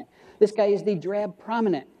again. This guy is the drab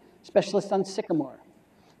prominent, specialist on sycamore.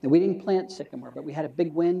 Now, we didn't plant sycamore, but we had a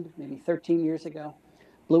big wind maybe 13 years ago.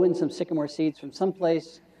 Blew in some sycamore seeds from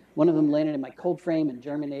someplace. One of them landed in my cold frame and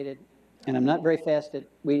germinated. And I'm not very fast at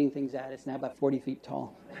weeding things out. It's now about 40 feet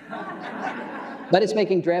tall. But it's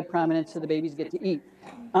making drab prominence, so the babies get to eat.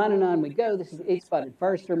 On and on we go. This is the 8-spotted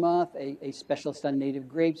forester moth, a specialist on native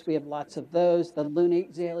grapes. We have lots of those. The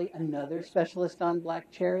lunate zale, another specialist on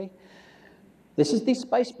black cherry. This is the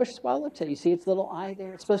spice bush swallowtail. You see its little eye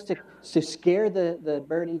there? It's supposed to scare the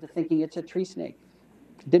bird into thinking it's a tree snake.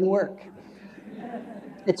 Didn't work.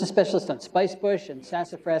 It's a specialist on spice bush and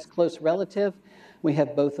sassafras, close relative. We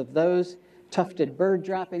have both of those. Tufted bird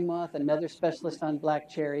dropping moth, another specialist on black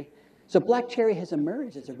cherry. So black cherry has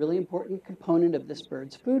emerged as a really important component of this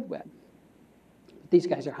bird's food web. These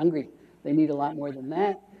guys are hungry. They need a lot more than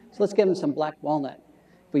that. So let's give them some black walnut.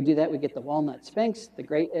 If we do that, we get the walnut sphinx, the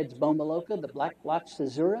great edge bomoloka, the black blotch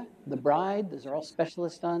caesura, the bride. Those are all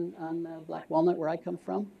specialists on black walnut where I come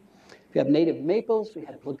from. If you have native maples, we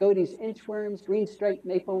have Plagodes inchworms, green striped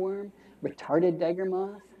maple worm, retarded dagger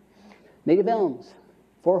moth. Native elms,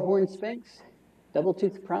 four-horned sphinx,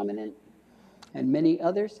 double-toothed prominent, and many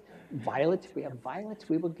others. Violets, if we have violets,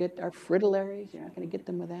 we will get our fritillaries. You're not going to get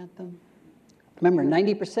them without them. Remember,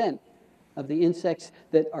 90% of the insects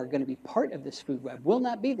that are going to be part of this food web will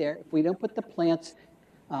not be there if we don't put the plants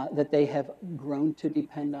that they have grown to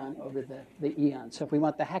depend on over the eons. So if we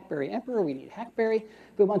want the hackberry emperor, we need hackberry.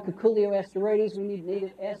 If we want Cuculio asteroides, we need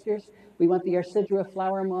native asters. We want the Arcidra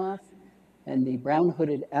flower moth and the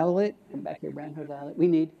brown-hooded owlet. Come back here, brown-hooded owlet. We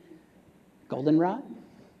need goldenrod.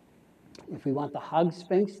 If we want the hog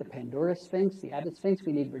sphinx, the Pandora sphinx, the abbot sphinx,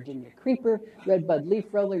 we need Virginia creeper. Redbud leaf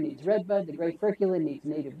roller needs redbud. The gray furcula needs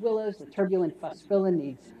native willows. The turbulent phosphilla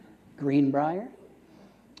needs greenbrier.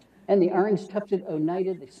 And the orange tufted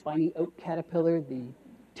onida, the spiny oak caterpillar, the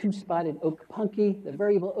two-spotted oak punky, the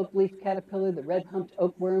variable oak leaf caterpillar, the red humped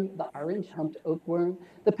oakworm, the orange humped oakworm,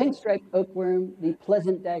 the pink striped oakworm, the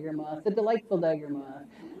pleasant dagger moth, the delightful dagger moth,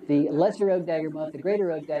 the lesser oak dagger moth, the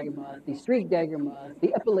greater oak dagger moth, the streaked dagger moth,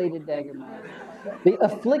 the epilated dagger moth, the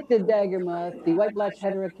afflicted dagger moth, the white-blotched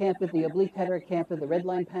heterocantha, the oblique heterocantha, the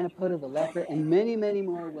red-line panapoda, the lacquer, and many, many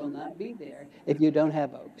more will not be there if you don't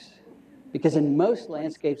have oaks. Because in most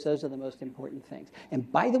landscapes, those are the most important things.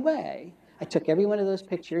 And by the way, I took every one of those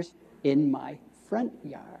pictures in my front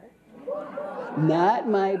yard, not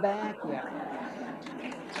my backyard.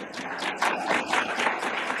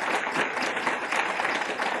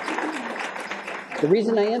 The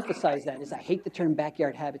reason I emphasize that is I hate the term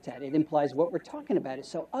backyard habitat. It implies what we're talking about is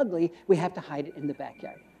so ugly, we have to hide it in the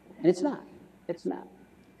backyard. And it's not. It's not.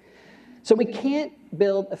 So we can't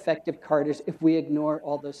build effective carters if we ignore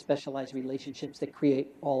all those specialized relationships that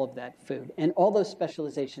create all of that food. And all those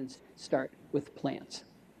specializations start with plants.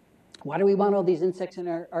 Why do we want all these insects in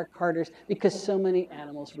our carters? Because so many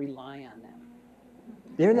animals rely on them.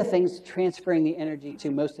 They're the things transferring the energy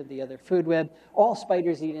to most of the other food web. All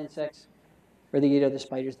spiders eat insects, or they eat other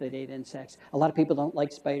spiders that ate insects. A lot of people don't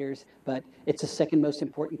like spiders, but it's the second most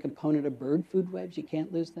important component of bird food webs. You can't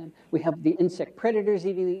lose them. We have the insect predators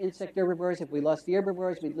eating the insect herbivores. If we lost the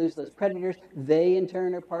herbivores, we'd lose those predators. They, in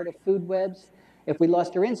turn, are part of food webs. If we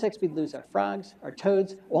lost our insects, we'd lose our frogs, our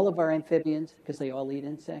toads, all of our amphibians, because they all eat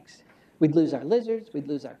insects. We'd lose our lizards, we'd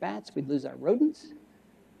lose our bats, we'd lose our rodents,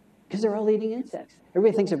 because they're all eating insects.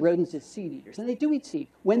 Everybody thinks of rodents as seed eaters, and they do eat seed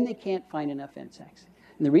when they can't find enough insects.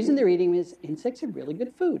 And the reason they're eating is insects are really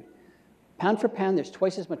good food. Pound for pound, there's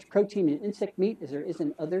twice as much protein in insect meat as there is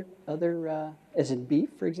in as in beef,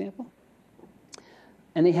 for example.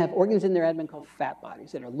 And they have organs in their abdomen called fat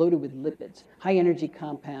bodies that are loaded with lipids, high energy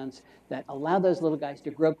compounds that allow those little guys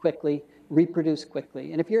to grow quickly, reproduce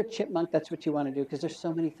quickly. And if you're a chipmunk, that's what you want to do, because there's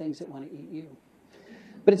so many things that want to eat you.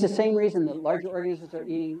 But it's the same reason that larger organisms are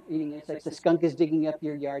eating insects. The skunk is digging up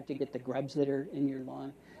your yard to get the grubs that are in your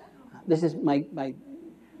lawn. This is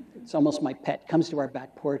it's almost my pet. Comes to our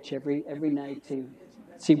back porch every night to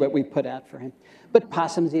see what we put out for him. But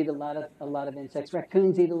possums eat a lot of insects.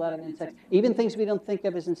 Raccoons eat a lot of insects. Even things we don't think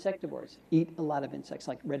of as insectivores eat a lot of insects,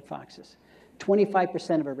 like red foxes.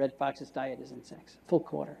 25% of a red fox's diet is insects, full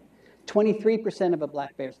quarter. 23% of a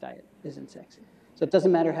black bear's diet is insects. So it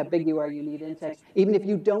doesn't matter how big you are, you need insects. Even if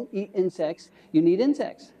you don't eat insects, you need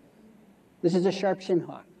insects. This is a sharp-shinned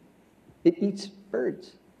hawk. It eats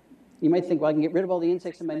birds. You might think, well, I can get rid of all the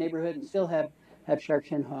insects in my neighborhood and still have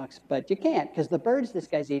sharp-shinned hawks, but you can't, because the birds this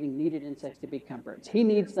guy's eating needed insects to become birds. He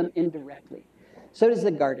needs them indirectly. So does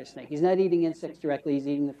the garter snake. He's not eating insects directly, he's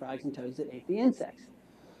eating the frogs and toads that ate the insects.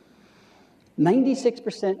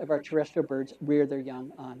 96% of our terrestrial birds rear their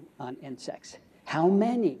young on insects. How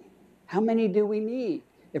many? How many do we need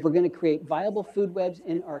if we're going to create viable food webs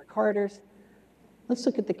in our carters? Let's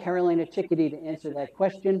look at the Carolina chickadee to answer that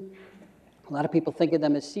question. A lot of people think of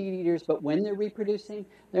them as seed eaters, but when they're reproducing,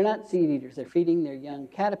 they're not seed eaters. They're feeding their young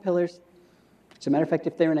caterpillars. As a matter of fact,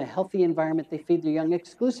 if they're in a healthy environment, they feed their young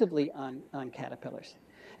exclusively on caterpillars.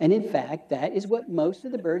 And in fact, that is what most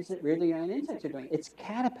of the birds that rear their young on insects are doing. It's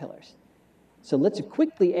caterpillars. So let's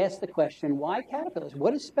quickly ask the question, why caterpillars?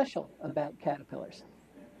 What is special about caterpillars?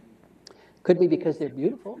 Could be because they're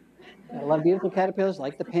beautiful. Got a lot of beautiful caterpillars,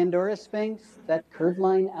 like the Pandora sphinx, that curved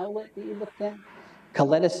line owlet that you looked at,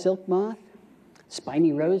 Coletta silk moth,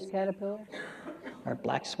 spiny rose caterpillar, our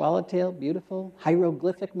black swallowtail, beautiful,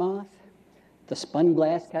 hieroglyphic moth, the spun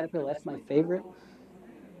glass caterpillar, that's my favorite.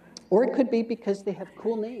 Or it could be because they have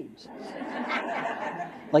cool names,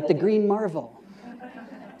 like the green marvel,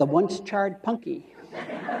 the once charred punky,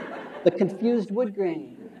 the confused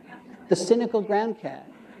woodgrain, the cynical ground cat,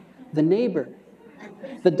 the neighbor,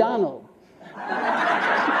 the Donald.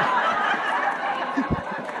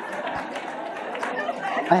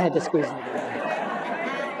 I had to squeeze it in.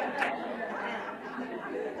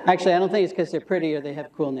 Actually, I don't think it's because they're pretty or they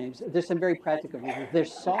have cool names. There's some very practical reasons. They're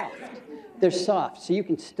soft. They're soft, so you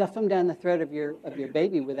can stuff them down the throat of your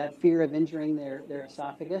baby without fear of injuring their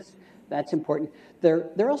esophagus. That's important.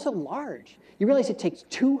 They're also large. You realize it takes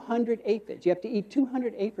 200 aphids. You have to eat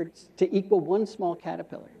 200 aphids to equal one small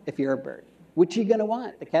caterpillar if you're a bird. Which are you going to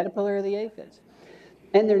want, the caterpillar or the aphids?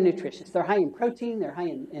 And they're nutritious. They're high in protein, they're high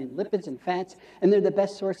in lipids and fats, and they're the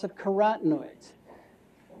best source of carotenoids.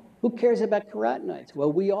 Who cares about carotenoids?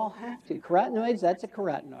 Well, we all have to. Carotenoids, that's a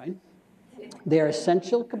carotenoid. They're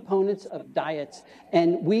essential components of diets,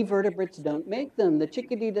 and we vertebrates don't make them. The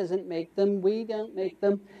chickadee doesn't make them. We don't make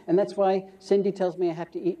them, and that's why Cindy tells me I have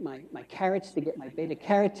to eat my carrots to get my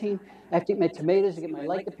beta-carotene. I have to eat my tomatoes to get my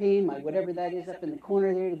lycopene, my whatever that is up in the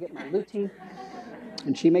corner there to get my lutein,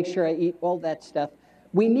 and she makes sure I eat all that stuff.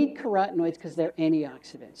 We need carotenoids because they're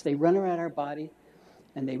antioxidants. They run around our body,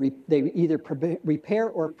 And they either repair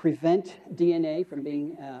or prevent DNA from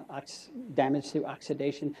being damaged through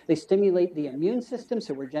oxidation. They stimulate the immune system,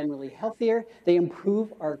 so we're generally healthier. They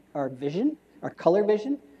improve our vision, our color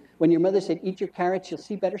vision. When your mother said, eat your carrots, you'll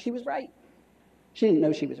see better, she was right. She didn't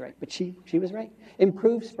know she was right, but she was right.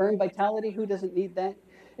 Improve sperm vitality, who doesn't need that?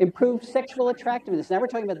 Improve sexual attractiveness. Now we're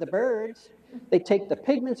talking about the birds. They take the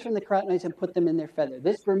pigments from the carotenoids and put them in their feather.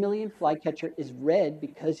 This vermilion flycatcher is red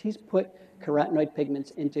because he's put carotenoid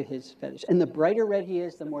pigments into his feathers. And the brighter red he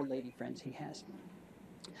is, the more lady friends he has.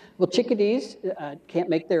 Well, chickadees can't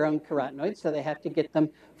make their own carotenoids, so they have to get them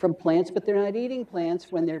from plants, but they're not eating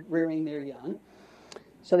plants when they're rearing their young.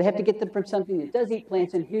 So they have to get them from something that does eat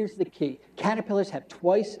plants, and here's the key. Caterpillars have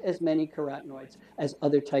twice as many carotenoids as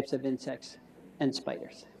other types of insects and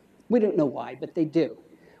spiders. We don't know why, but they do,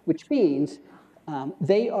 which means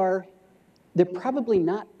they're probably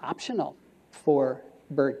not optional for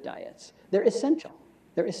bird diets. They're essential.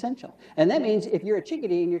 They're essential. And that means if you're a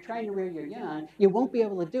chickadee and you're trying to rear your young, you won't be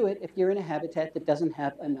able to do it if you're in a habitat that doesn't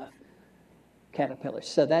have enough caterpillars.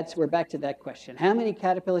 So we're back to that question. How many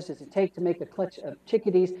caterpillars does it take to make a clutch of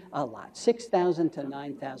chickadees? A lot. 6,000 to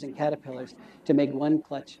 9,000 caterpillars to make one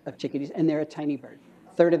clutch of chickadees, and they're a tiny bird,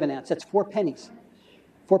 third of an ounce. That's 4 pennies.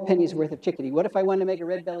 4 pennies worth of chickadee. What if I wanted to make a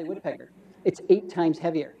red-bellied woodpecker? It's 8 times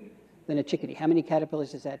heavier than a chickadee. How many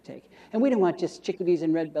caterpillars does that take? And we don't want just chickadees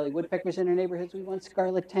and red-bellied woodpeckers in our neighborhoods. We want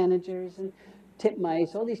scarlet tanagers and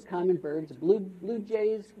titmice, all these common birds, blue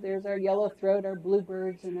jays, there's our yellow-throat, our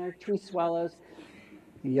bluebirds, and our tree swallows.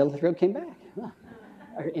 The yellow-throat came back. Huh.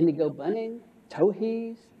 Our indigo bunting,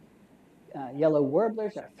 towhees, yellow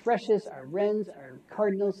warblers, our thrushes, our wrens, our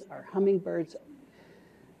cardinals, our hummingbirds.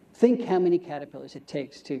 Think how many caterpillars it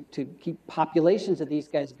takes to keep populations of these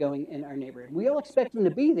guys going in our neighborhood. We all expect them to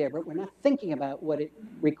be there, but we're not thinking about what it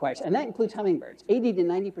requires. And that includes hummingbirds. 80 to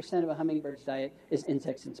 90% of a hummingbird's diet is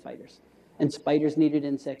insects and spiders. And spiders needed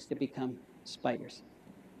insects to become spiders.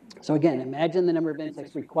 So again, imagine the number of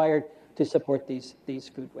insects required to support these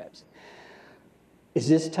food webs. Is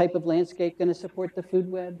this type of landscape going to support the food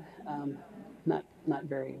web? Not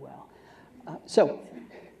very well. So,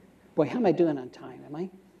 boy, how am I doing on time?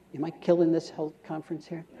 Am I killing this whole conference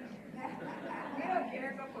here?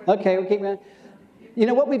 Okay, we'll keep going. You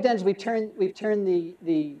know what we've done is we've turned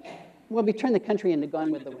the country into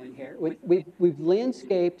Gone with the Wind here. We've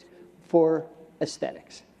landscaped for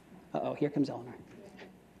aesthetics. Uh-oh, here comes Eleanor.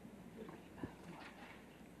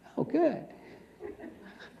 Oh, good.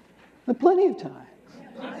 Well, plenty of time.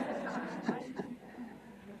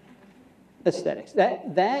 Aesthetics.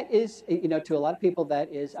 That is, to a lot of people,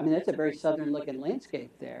 that's a very southern-looking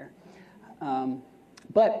landscape there.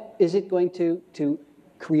 But is it going to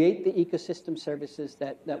create the ecosystem services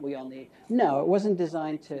that we all need? No, it wasn't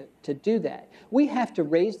designed to do that. We have to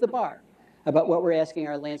raise the bar about what we're asking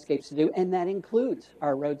our landscapes to do, and that includes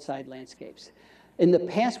our roadside landscapes. In the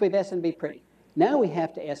past, we've asked them to be pretty. Now we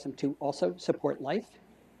have to ask them to also support life,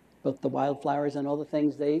 both the wildflowers and all the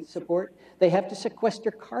things they support. They have to sequester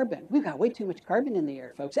carbon. We've got way too much carbon in the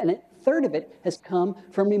air, folks, and a third of it has come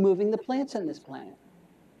from removing the plants on this planet.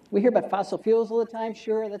 We hear about fossil fuels all the time.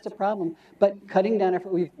 Sure, that's a problem. But cutting down,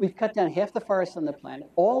 we've cut down half the forests on the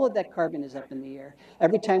planet. All of that carbon is up in the air.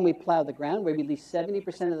 Every time we plow the ground, we release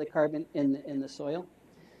 70% of the carbon in the soil.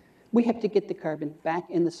 We have to get the carbon back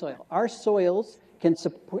in the soil. Our soils can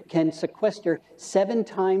sequester 7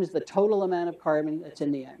 times the total amount of carbon that's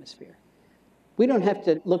in the atmosphere. We don't have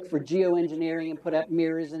to look for geoengineering and put up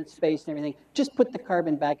mirrors in space and everything. Just put the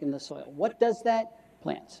carbon back in the soil. What does that?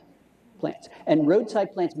 Plants. And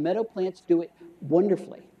roadside plants, meadow plants, do it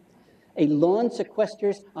wonderfully. A lawn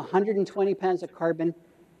sequesters 120 pounds of carbon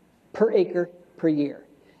per acre per year.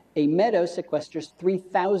 A meadow sequesters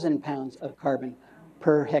 3,000 pounds of carbon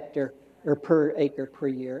per hectare or per acre per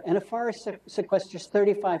year. And a forest sequesters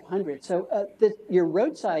 3,500. So your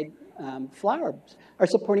roadside flowers are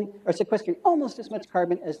sequestering almost as much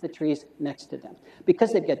carbon as the trees next to them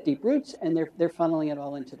because they've got deep roots and they're funneling it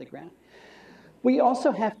all into the ground. We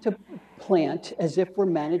also have to plant as if we're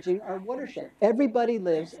managing our watershed. Everybody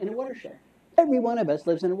lives in a watershed. Every one of us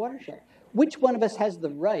lives in a watershed. Which one of us has the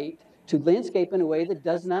right to landscape in a way that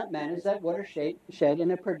does not manage that watershed in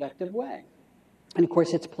a productive way? And of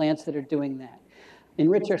course, it's plants that are doing that.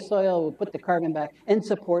 Enrich our soil, we'll put the carbon back, and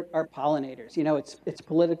support our pollinators. It's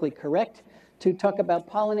politically correct to talk about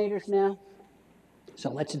pollinators now, so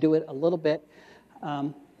let's do it a little bit.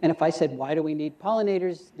 And if I said, why do we need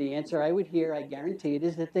pollinators? The answer I would hear, I guarantee it,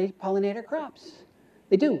 is that they pollinate our crops.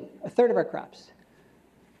 They do, a third of our crops.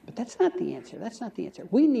 But that's not the answer. That's not the answer.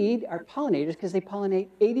 We need our pollinators because they pollinate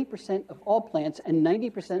 80% of all plants and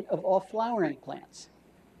 90% of all flowering plants.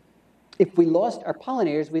 If we lost our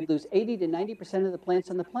pollinators, we'd lose 80 to 90% of the plants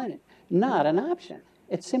on the planet. Not an option.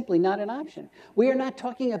 It's simply not an option. We are not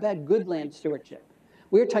talking about good land stewardship.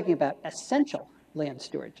 We're talking about essential land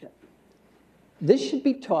stewardship. This should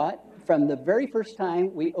be taught from the very first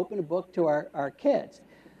time we open a book to our kids.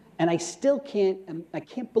 And I still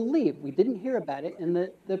can't believe we didn't hear about it in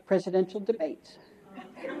the presidential debates.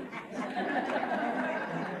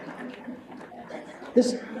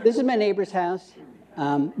 This is my neighbor's house.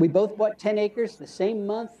 We both bought 10 acres the same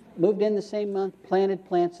month, moved in the same month, planted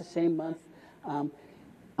plants the same month.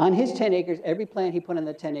 On his 10 acres, every plant he put on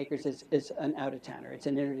the 10 acres is an out-of-towner. It's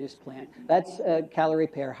an introduced plant. That's a calorie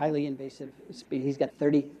pear, highly invasive species. He's got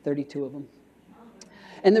 32 of them.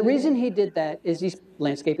 And the reason he did that is he's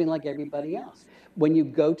landscaping like everybody else. When you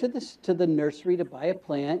go to the nursery to buy a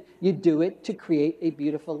plant, you do it to create a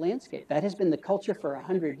beautiful landscape. That has been the culture for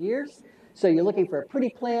 100 years. So you're looking for a pretty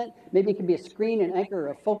plant. Maybe it can be a screen, an anchor,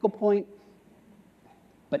 or a focal point.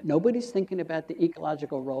 But nobody's thinking about the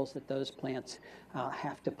ecological roles that those plants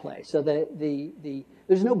have to play. So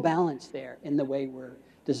there's no balance there in the way we're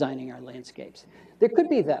designing our landscapes. There could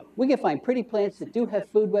be, though. We can find pretty plants that do have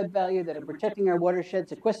food web value, that are protecting our watershed,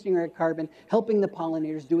 sequestering our carbon, helping the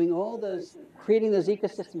pollinators, doing all those, creating those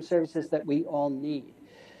ecosystem services that we all need.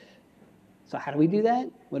 So how do we do that?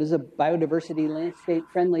 What does a biodiversity landscape,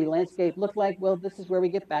 friendly landscape look like? Well, this is where we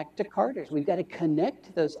get back to Carter's. We've got to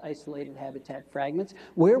connect those isolated habitat fragments.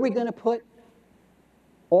 Where are we going to put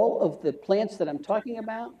all of the plants that I'm talking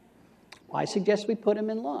about? Well, I suggest we put them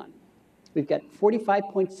in lawn. We've got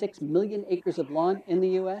 45.6 million acres of lawn in the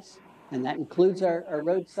US, and that includes our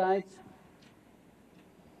roadsides.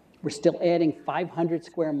 We're still adding 500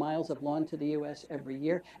 square miles of lawn to the US every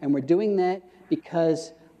year, and we're doing that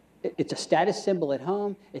because it's a status symbol at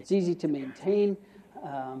home. It's easy to maintain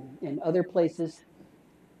in other places.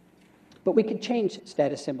 But we could change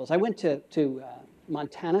status symbols. I went to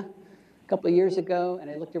Montana a couple of years ago, and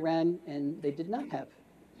I looked around, and they did not have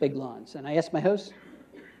big lawns. And I asked my host,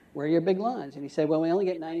 where are your big lawns? And he said, well, we only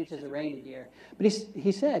get 9 inches of rain a year. But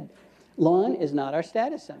he said, lawn is not our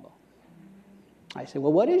status symbol. I said,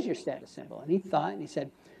 well, what is your status symbol? And he thought, and he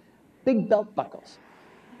said, big belt buckles.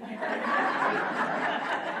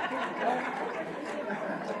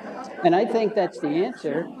 And I think that's the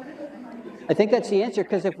answer. I think that's the answer,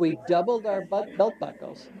 because if we doubled our belt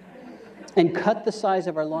buckles and cut the size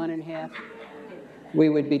of our lawn in half, we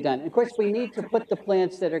would be done. And of course, we need to put the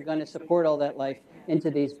plants that are going to support all that life into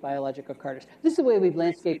these biological carters. This is the way we've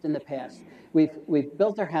landscaped in the past. We've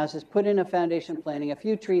built our houses, put in a foundation planting, a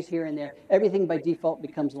few trees here and there. Everything by default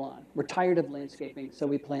becomes lawn. We're tired of landscaping, so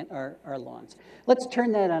we plant our lawns. Let's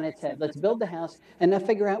turn that on its head. Let's build the house and now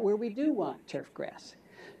figure out where we do want turf grass.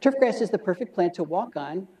 Turf grass is the perfect plant to walk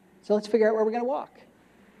on, so let's figure out where we're going to walk.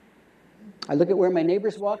 I look at where my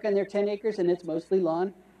neighbors walk on their 10 acres, and it's mostly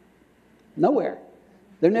lawn. Nowhere.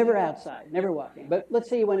 They're never outside, never walking. But let's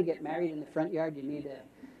say you want to get married in the front yard. You need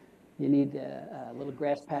a little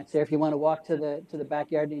grass patch there. If you want to walk to the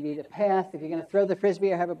backyard, you need a path. If you're going to throw the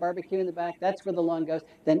Frisbee or have a barbecue in the back, that's where the lawn goes.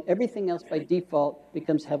 Then everything else by default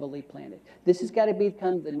becomes heavily planted. This has got to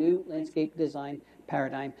become the new landscape design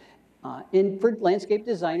paradigm. And for landscape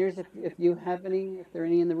designers, if there are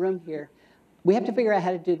any in the room here, we have to figure out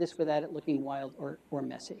how to do this without it looking wild or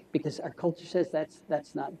messy, because our culture says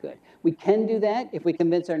that's not good. We can do that if we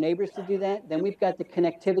convince our neighbors to do that. Then we've got the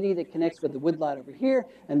connectivity that connects with the woodlot over here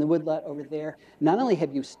and the woodlot over there. Not only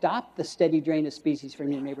have you stopped the steady drain of species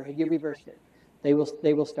from your neighborhood, you reversed it. They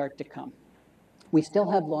will start to come. We still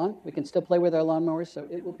have lawn. We can still play with our lawnmowers, so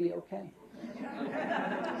it will be okay.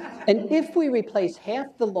 And if we replace half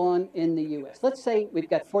the lawn in the US, let's say we've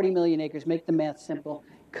got 40 million acres, make the math simple,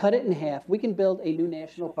 cut it in half, we can build a new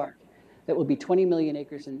national park that will be 20 million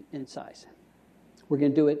acres in size. We're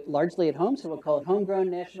going to do it largely at home, so we'll call it Homegrown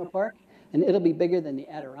National Park, and it'll be bigger than the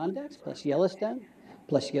Adirondacks, plus Yellowstone,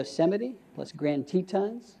 plus Yosemite, plus Grand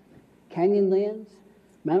Tetons, Canyonlands,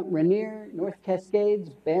 Mount Rainier, North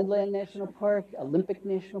Cascades, Badland National Park, Olympic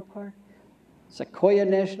National Park, Sequoia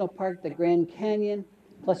National Park, the Grand Canyon,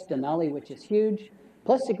 plus Denali, which is huge,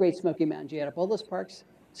 plus the Great Smoky Mountains. You add up all those parks,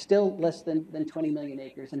 still less than 20 million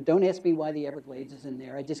acres. And don't ask me why the Everglades is in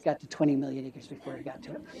there. I just got to 20 million acres before I got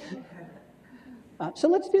to it. So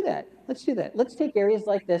let's do that. Let's do that. Let's take areas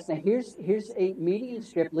like this. Now here's a median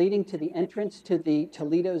strip leading to the entrance to the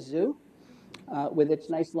Toledo Zoo with its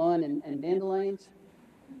nice lawn and dandelions.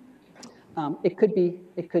 It could be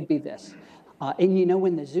this. And you know,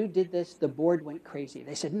 when the zoo did this, the board went crazy.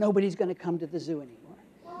 They said, nobody's going to come to the zoo anymore.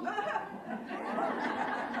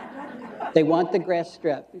 They want the grass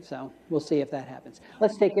strip, so we'll see if that happens.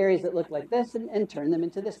 Let's take areas that look like this and turn them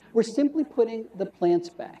into this. We're simply putting the plants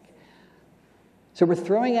back. So we're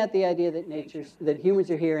throwing out the idea that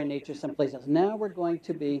humans are here and nature's someplace else. Now we're going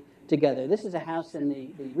to be together. This is a house in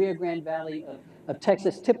the Rio Grande Valley of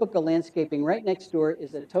Texas. Typical landscaping. Right next door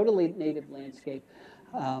is a totally native landscape.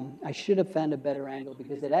 I should have found a better angle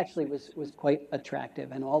because it actually was quite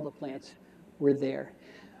attractive, and all the plants were there.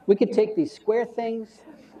 We could take these square things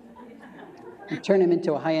and turn them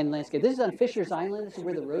into a high-end landscape. This is on Fisher's Island. This is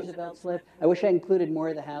where the Roosevelts live. I wish I included more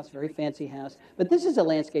of the house, very fancy house. But this is a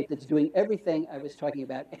landscape that's doing everything I was talking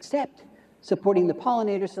about, except supporting the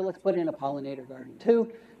pollinators. So let's put in a pollinator garden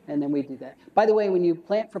too, and then we do that. By the way, when you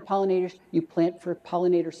plant for pollinators, you plant for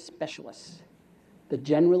pollinator specialists. The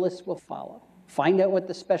generalists will follow. Find out what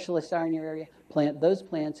the specialists are in your area, plant those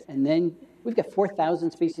plants, and then we've got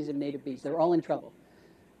 4,000 species of native bees. They're all in trouble.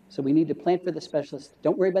 So we need to plant for the specialists.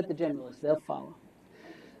 Don't worry about the generalists. They'll follow.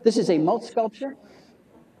 This is a mulch sculpture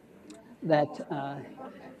that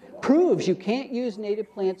proves you can't use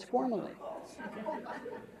native plants formally.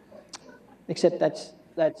 Except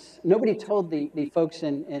that's nobody told the folks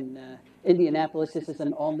in Indianapolis this is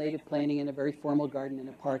an all-native planting in a very formal garden in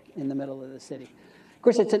a park in the middle of the city. Of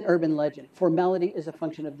course, it's an urban legend. Formality is a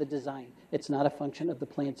function of the design. It's not a function of the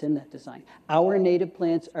plants in that design. Our native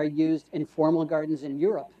plants are used in formal gardens in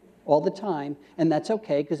Europe all the time, and that's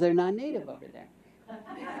okay because they're non-native over there.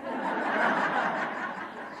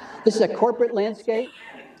 This is a corporate landscape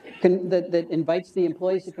that invites the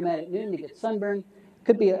employees to come out at noon to get sunburned.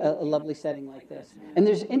 Could be a lovely setting like this. And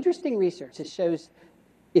there's interesting research that shows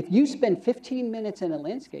if you spend 15 minutes in a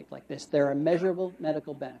landscape like this, there are measurable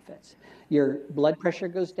medical benefits. Your blood pressure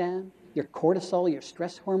goes down, your cortisol, your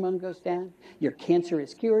stress hormone goes down, your cancer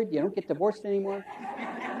is cured, you don't get divorced anymore.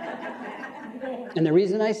 And the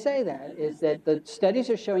reason I say that is that the studies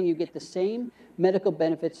are showing you get the same medical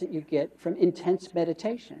benefits that you get from intense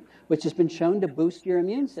meditation, which has been shown to boost your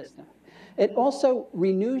immune system. It also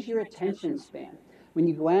renews your attention span. When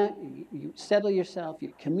you go out, you settle yourself,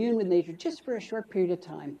 you commune with nature just for a short period of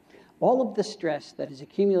time, all of the stress that is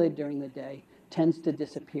accumulated during the day tends to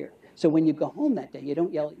disappear. So when you go home that day, you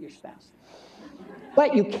don't yell at your spouse.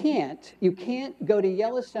 But you can't go to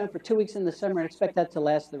Yellowstone for 2 weeks in the summer and expect that to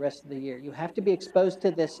last the rest of the year. You have to be exposed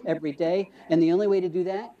to this every day, and the only way to do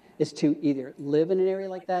that is to either live in an area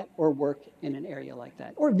like that or work in an area like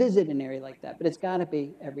that or visit an area like that, but it's got to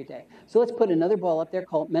be every day. So let's put another ball up there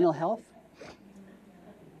called mental health.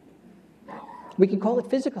 We can call it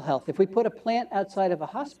physical health. If we put a plant outside of a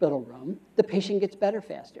hospital room, the patient gets better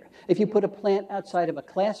faster. If you put a plant outside of a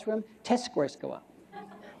classroom, test scores go up.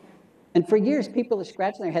 And for years, people are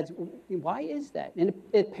scratching their heads, why is that? And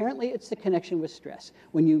apparently, it's the connection with stress.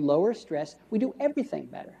 When you lower stress, we do everything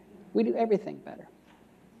better. We do everything better.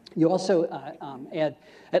 You also add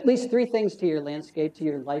at least 3 things to your landscape, to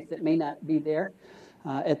your life that may not be there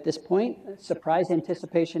at this point. Surprise,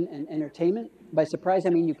 anticipation, and entertainment. By surprise, I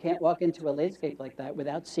mean you can't walk into a landscape like that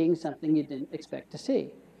without seeing something you didn't expect to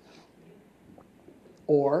see.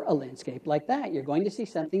 Or a landscape like that. You're going to see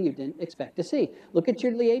something you didn't expect to see. Look at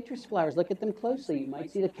your liatris flowers. Look at them closely. You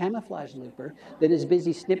might see the camouflage looper that is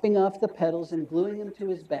busy snipping off the petals and gluing them to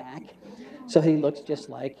his back so he looks just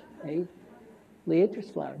like a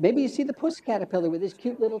liatris flower. Maybe you see the puss caterpillar with his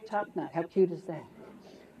cute little top knot. How cute is that?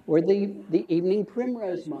 Or the evening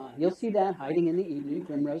primrose moth. You'll see that hiding in the evening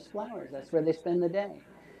primrose flowers. That's where they spend the day.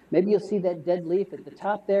 Maybe you'll see that dead leaf at the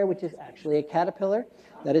top there, which is actually a caterpillar.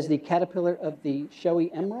 That is the caterpillar of the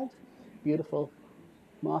showy emerald. Beautiful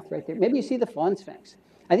moth right there. Maybe you see the fawn sphinx.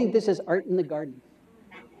 I think this is art in the garden.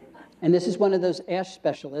 And this is one of those ash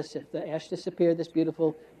specialists. If the ash disappears, this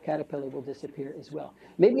beautiful caterpillar will disappear as well.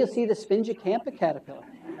 Maybe you'll see the Spingicampa caterpillar.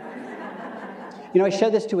 You know, I show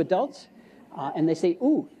this to adults, and they say,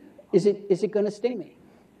 ooh, is it going to sting me?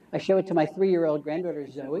 I show it to my 3-year-old granddaughter,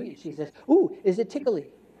 Zoe, and she says, ooh, is it tickly?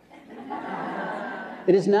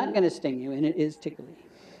 It is not going to sting you, and it is tickly.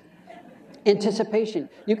 Anticipation.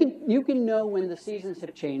 You can know when the seasons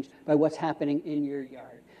have changed by what's happening in your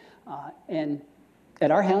yard. And at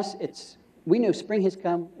our house, we know spring has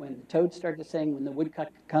come when the toads start to sing, when the woodcock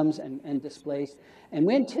comes and displays. And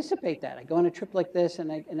we anticipate that. I go on a trip like this,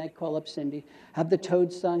 and I call up Cindy, have the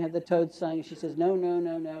toads sung, have the toads sung? And she says, no, no,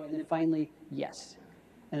 no, no. And then finally, yes.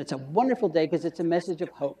 And it's a wonderful day because it's a message of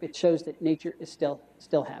hope. It shows that nature is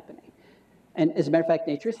still happening. And as a matter of fact,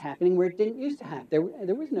 nature is happening where it didn't used to happen.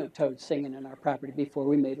 There was no toads singing in our property before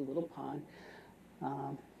we made a little pond.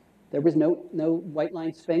 There was no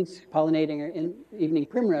white-lined sphinx pollinating our evening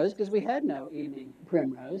primrose because we had no evening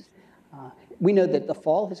primrose. We know that the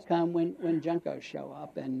fall has come when juncos show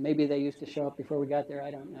up, and maybe they used to show up before we got there,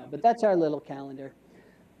 I don't know. But that's our little calendar.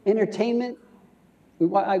 Entertainment.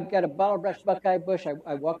 I've got a bottle brush buckeye bush.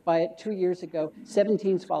 I walked by it 2 years ago.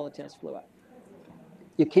 17 swallowtails flew up.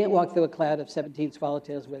 You can't walk through a cloud of 17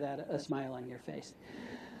 swallowtails without a smile on your face.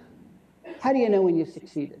 How do you know when you've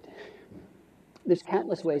succeeded? There's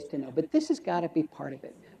countless ways to know, but this has got to be part of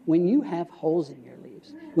it. When you have holes in your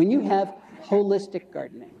leaves, when you have holistic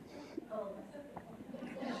gardening,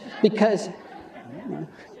 because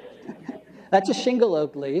that's a shingle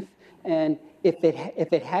oak leaf, and if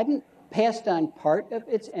it hadn't passed on part of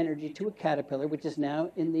its energy to a caterpillar, which is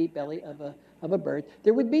now in the belly of a bird,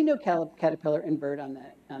 there would be no caterpillar and bird on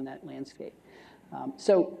that landscape.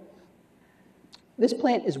 So this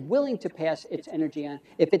plant is willing to pass its energy on.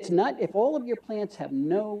 If all of your plants have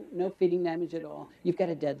no feeding damage at all, you've got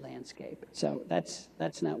a dead landscape. So that's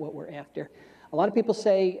not what we're after. A lot of people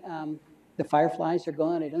say the fireflies are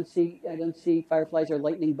gone. I don't see fireflies or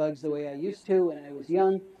lightning bugs the way I used to when I was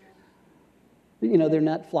young. You know, they're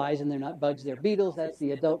not flies and they're not bugs. They're beetles. That's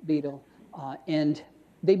the adult beetle, and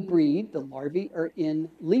they breed. The larvae are in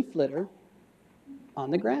leaf litter on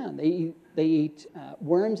the ground. They eat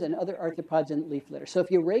worms and other arthropods in leaf litter. So if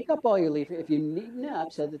you rake up all your leaf, if you neaten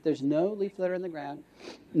up so that there's no leaf litter on the ground,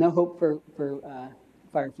 no hope for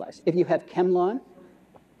fireflies. If you have chemlawn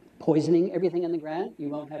poisoning everything on the ground, you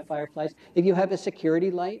won't have fireflies. If you have a security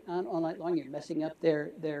light on all night long, you're messing up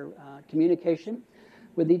their communication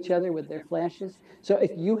with each other, with their flashes. So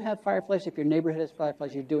if you have fireflies, if your neighborhood has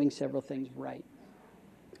fireflies, you're doing several things right.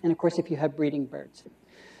 And of course, if you have breeding birds,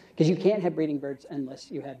 because you can't have breeding birds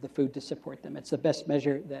unless you have the food to support them. It's the best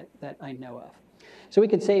measure that I know of. So we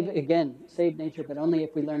could save nature, but only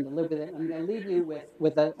if we learn to live with it. I'm going to leave you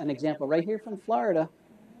with an example right here from Florida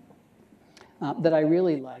that I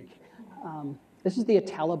really like. This is the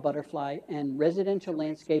Atala butterfly, and residential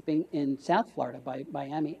landscaping in South Florida by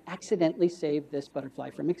Miami accidentally saved this butterfly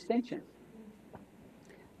from extinction.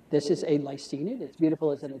 This is a lycaenid. It's beautiful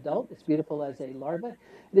as an adult. It's beautiful as a larva.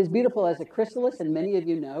 It is beautiful as a chrysalis, and many of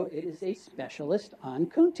you know it is a specialist on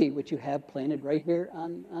kunti, which you have planted right here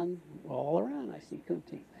on all around. I see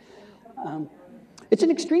kunti. It's an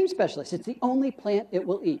extreme specialist. It's the only plant it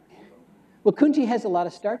will eat. Well, kunti has a lot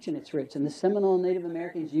of starch in its roots, and the Seminole Native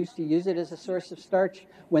Americans used to use it as a source of starch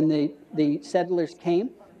when the settlers came.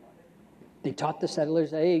 They taught the settlers,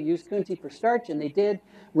 hey, use kunti for starch, and they did.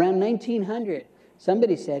 Around 1900,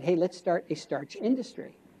 somebody said, hey, let's start a starch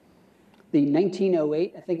industry. The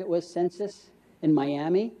 1908, I think it was, census in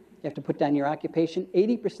Miami, you have to put down your occupation.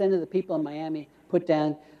 80% of the people in Miami put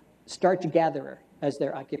down starch gatherer as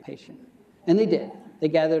their occupation. And they did. They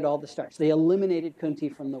gathered all the starch. They eliminated kunti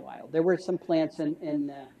from the wild. There were some plants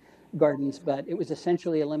in gardens, but it was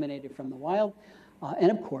essentially eliminated from the wild. And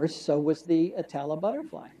of course, so was the Atala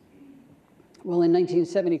butterfly. Well, in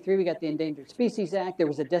 1973, we got the Endangered Species Act. There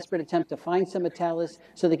was a desperate attempt to find some Atalas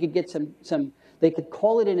so they could get they could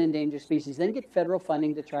call it an endangered species, then get federal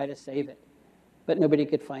funding to try to save it. But nobody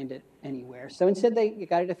could find it anywhere. So instead, they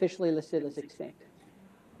got it officially listed as extinct.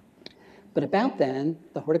 But about then,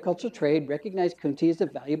 the horticultural trade recognized kunti as a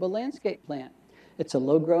valuable landscape plant. It's a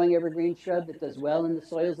low-growing evergreen shrub that does well in the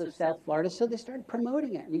soils of South Florida, so they started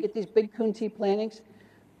promoting it. You get these big kunti plantings,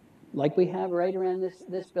 like we have right around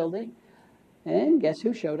this building, and guess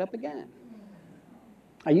who showed up again?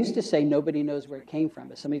 I used to say nobody knows where it came from,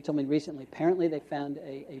 but somebody told me recently, apparently they found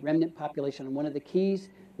a remnant population on one of the keys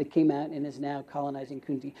that came out and is now colonizing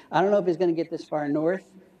kunti. I don't know if it's going to get this far north,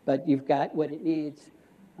 but you've got what it needs.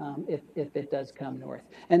 If it does come north.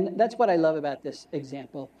 And that's what I love about this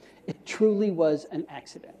example. It truly was an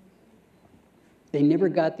accident. They never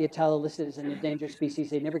got the Atala listed as an endangered species.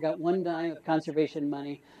 They never got one dime of conservation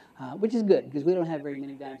money, which is good because we don't have very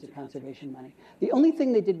many dimes of conservation money. The only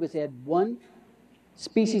thing they did was add one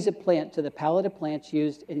species of plant to the palette of plants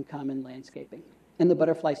used in common landscaping. And the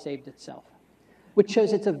butterfly saved itself, which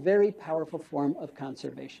shows it's a very powerful form of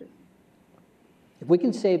conservation. If we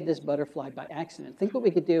can save this butterfly by accident, think what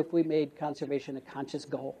we could do if we made conservation a conscious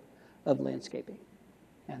goal of landscaping.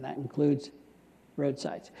 And that includes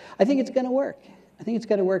roadsides. I think it's going to work. I think it's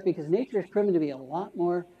going to work because nature has proven to be a lot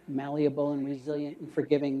more malleable and resilient and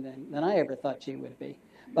forgiving than I ever thought she would be.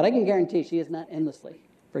 But I can guarantee she is not endlessly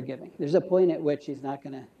forgiving. There's a point at which she's not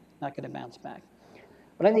going to bounce back.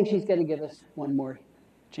 But I think she's going to give us one more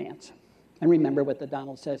chance. And remember what the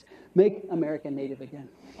Donald says, make America native again.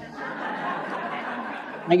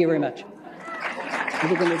 Thank you very much. What are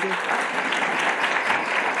you going to do?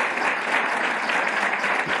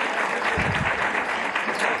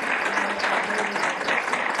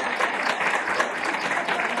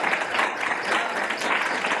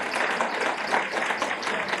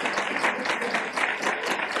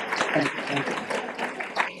 Thank you.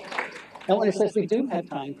 Eleanor says we do have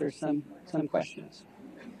time for some questions.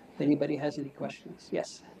 If anybody has any questions,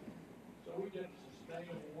 yes. So we get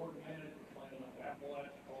sustainable water management plan on that.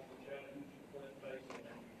 what on the Chattanooga Flint Basin,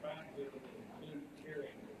 and we tried to include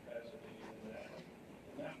carrying capacity in that.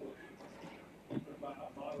 And that was, even by a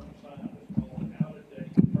modern scientist, called an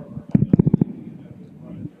out-of-date term. And I think you have it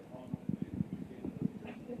right there on the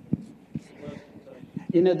presentation.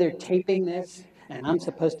 You know, they're taping this, and I'm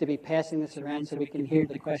supposed to be passing this around so we can hear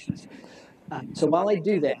the questions. So while I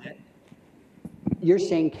do that, you're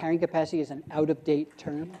saying carrying capacity is an out-of-date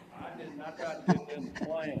term? I did not try to get this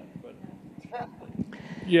plan, but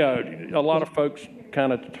yeah, a lot of folks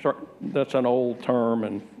kind of, that's an old term,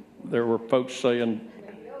 and there were folks saying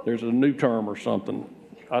there's a new term or something.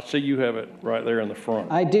 I see you have it right there in the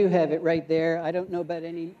front. I do have it right there. I don't know about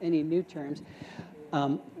any new terms.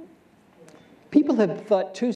 People have thought two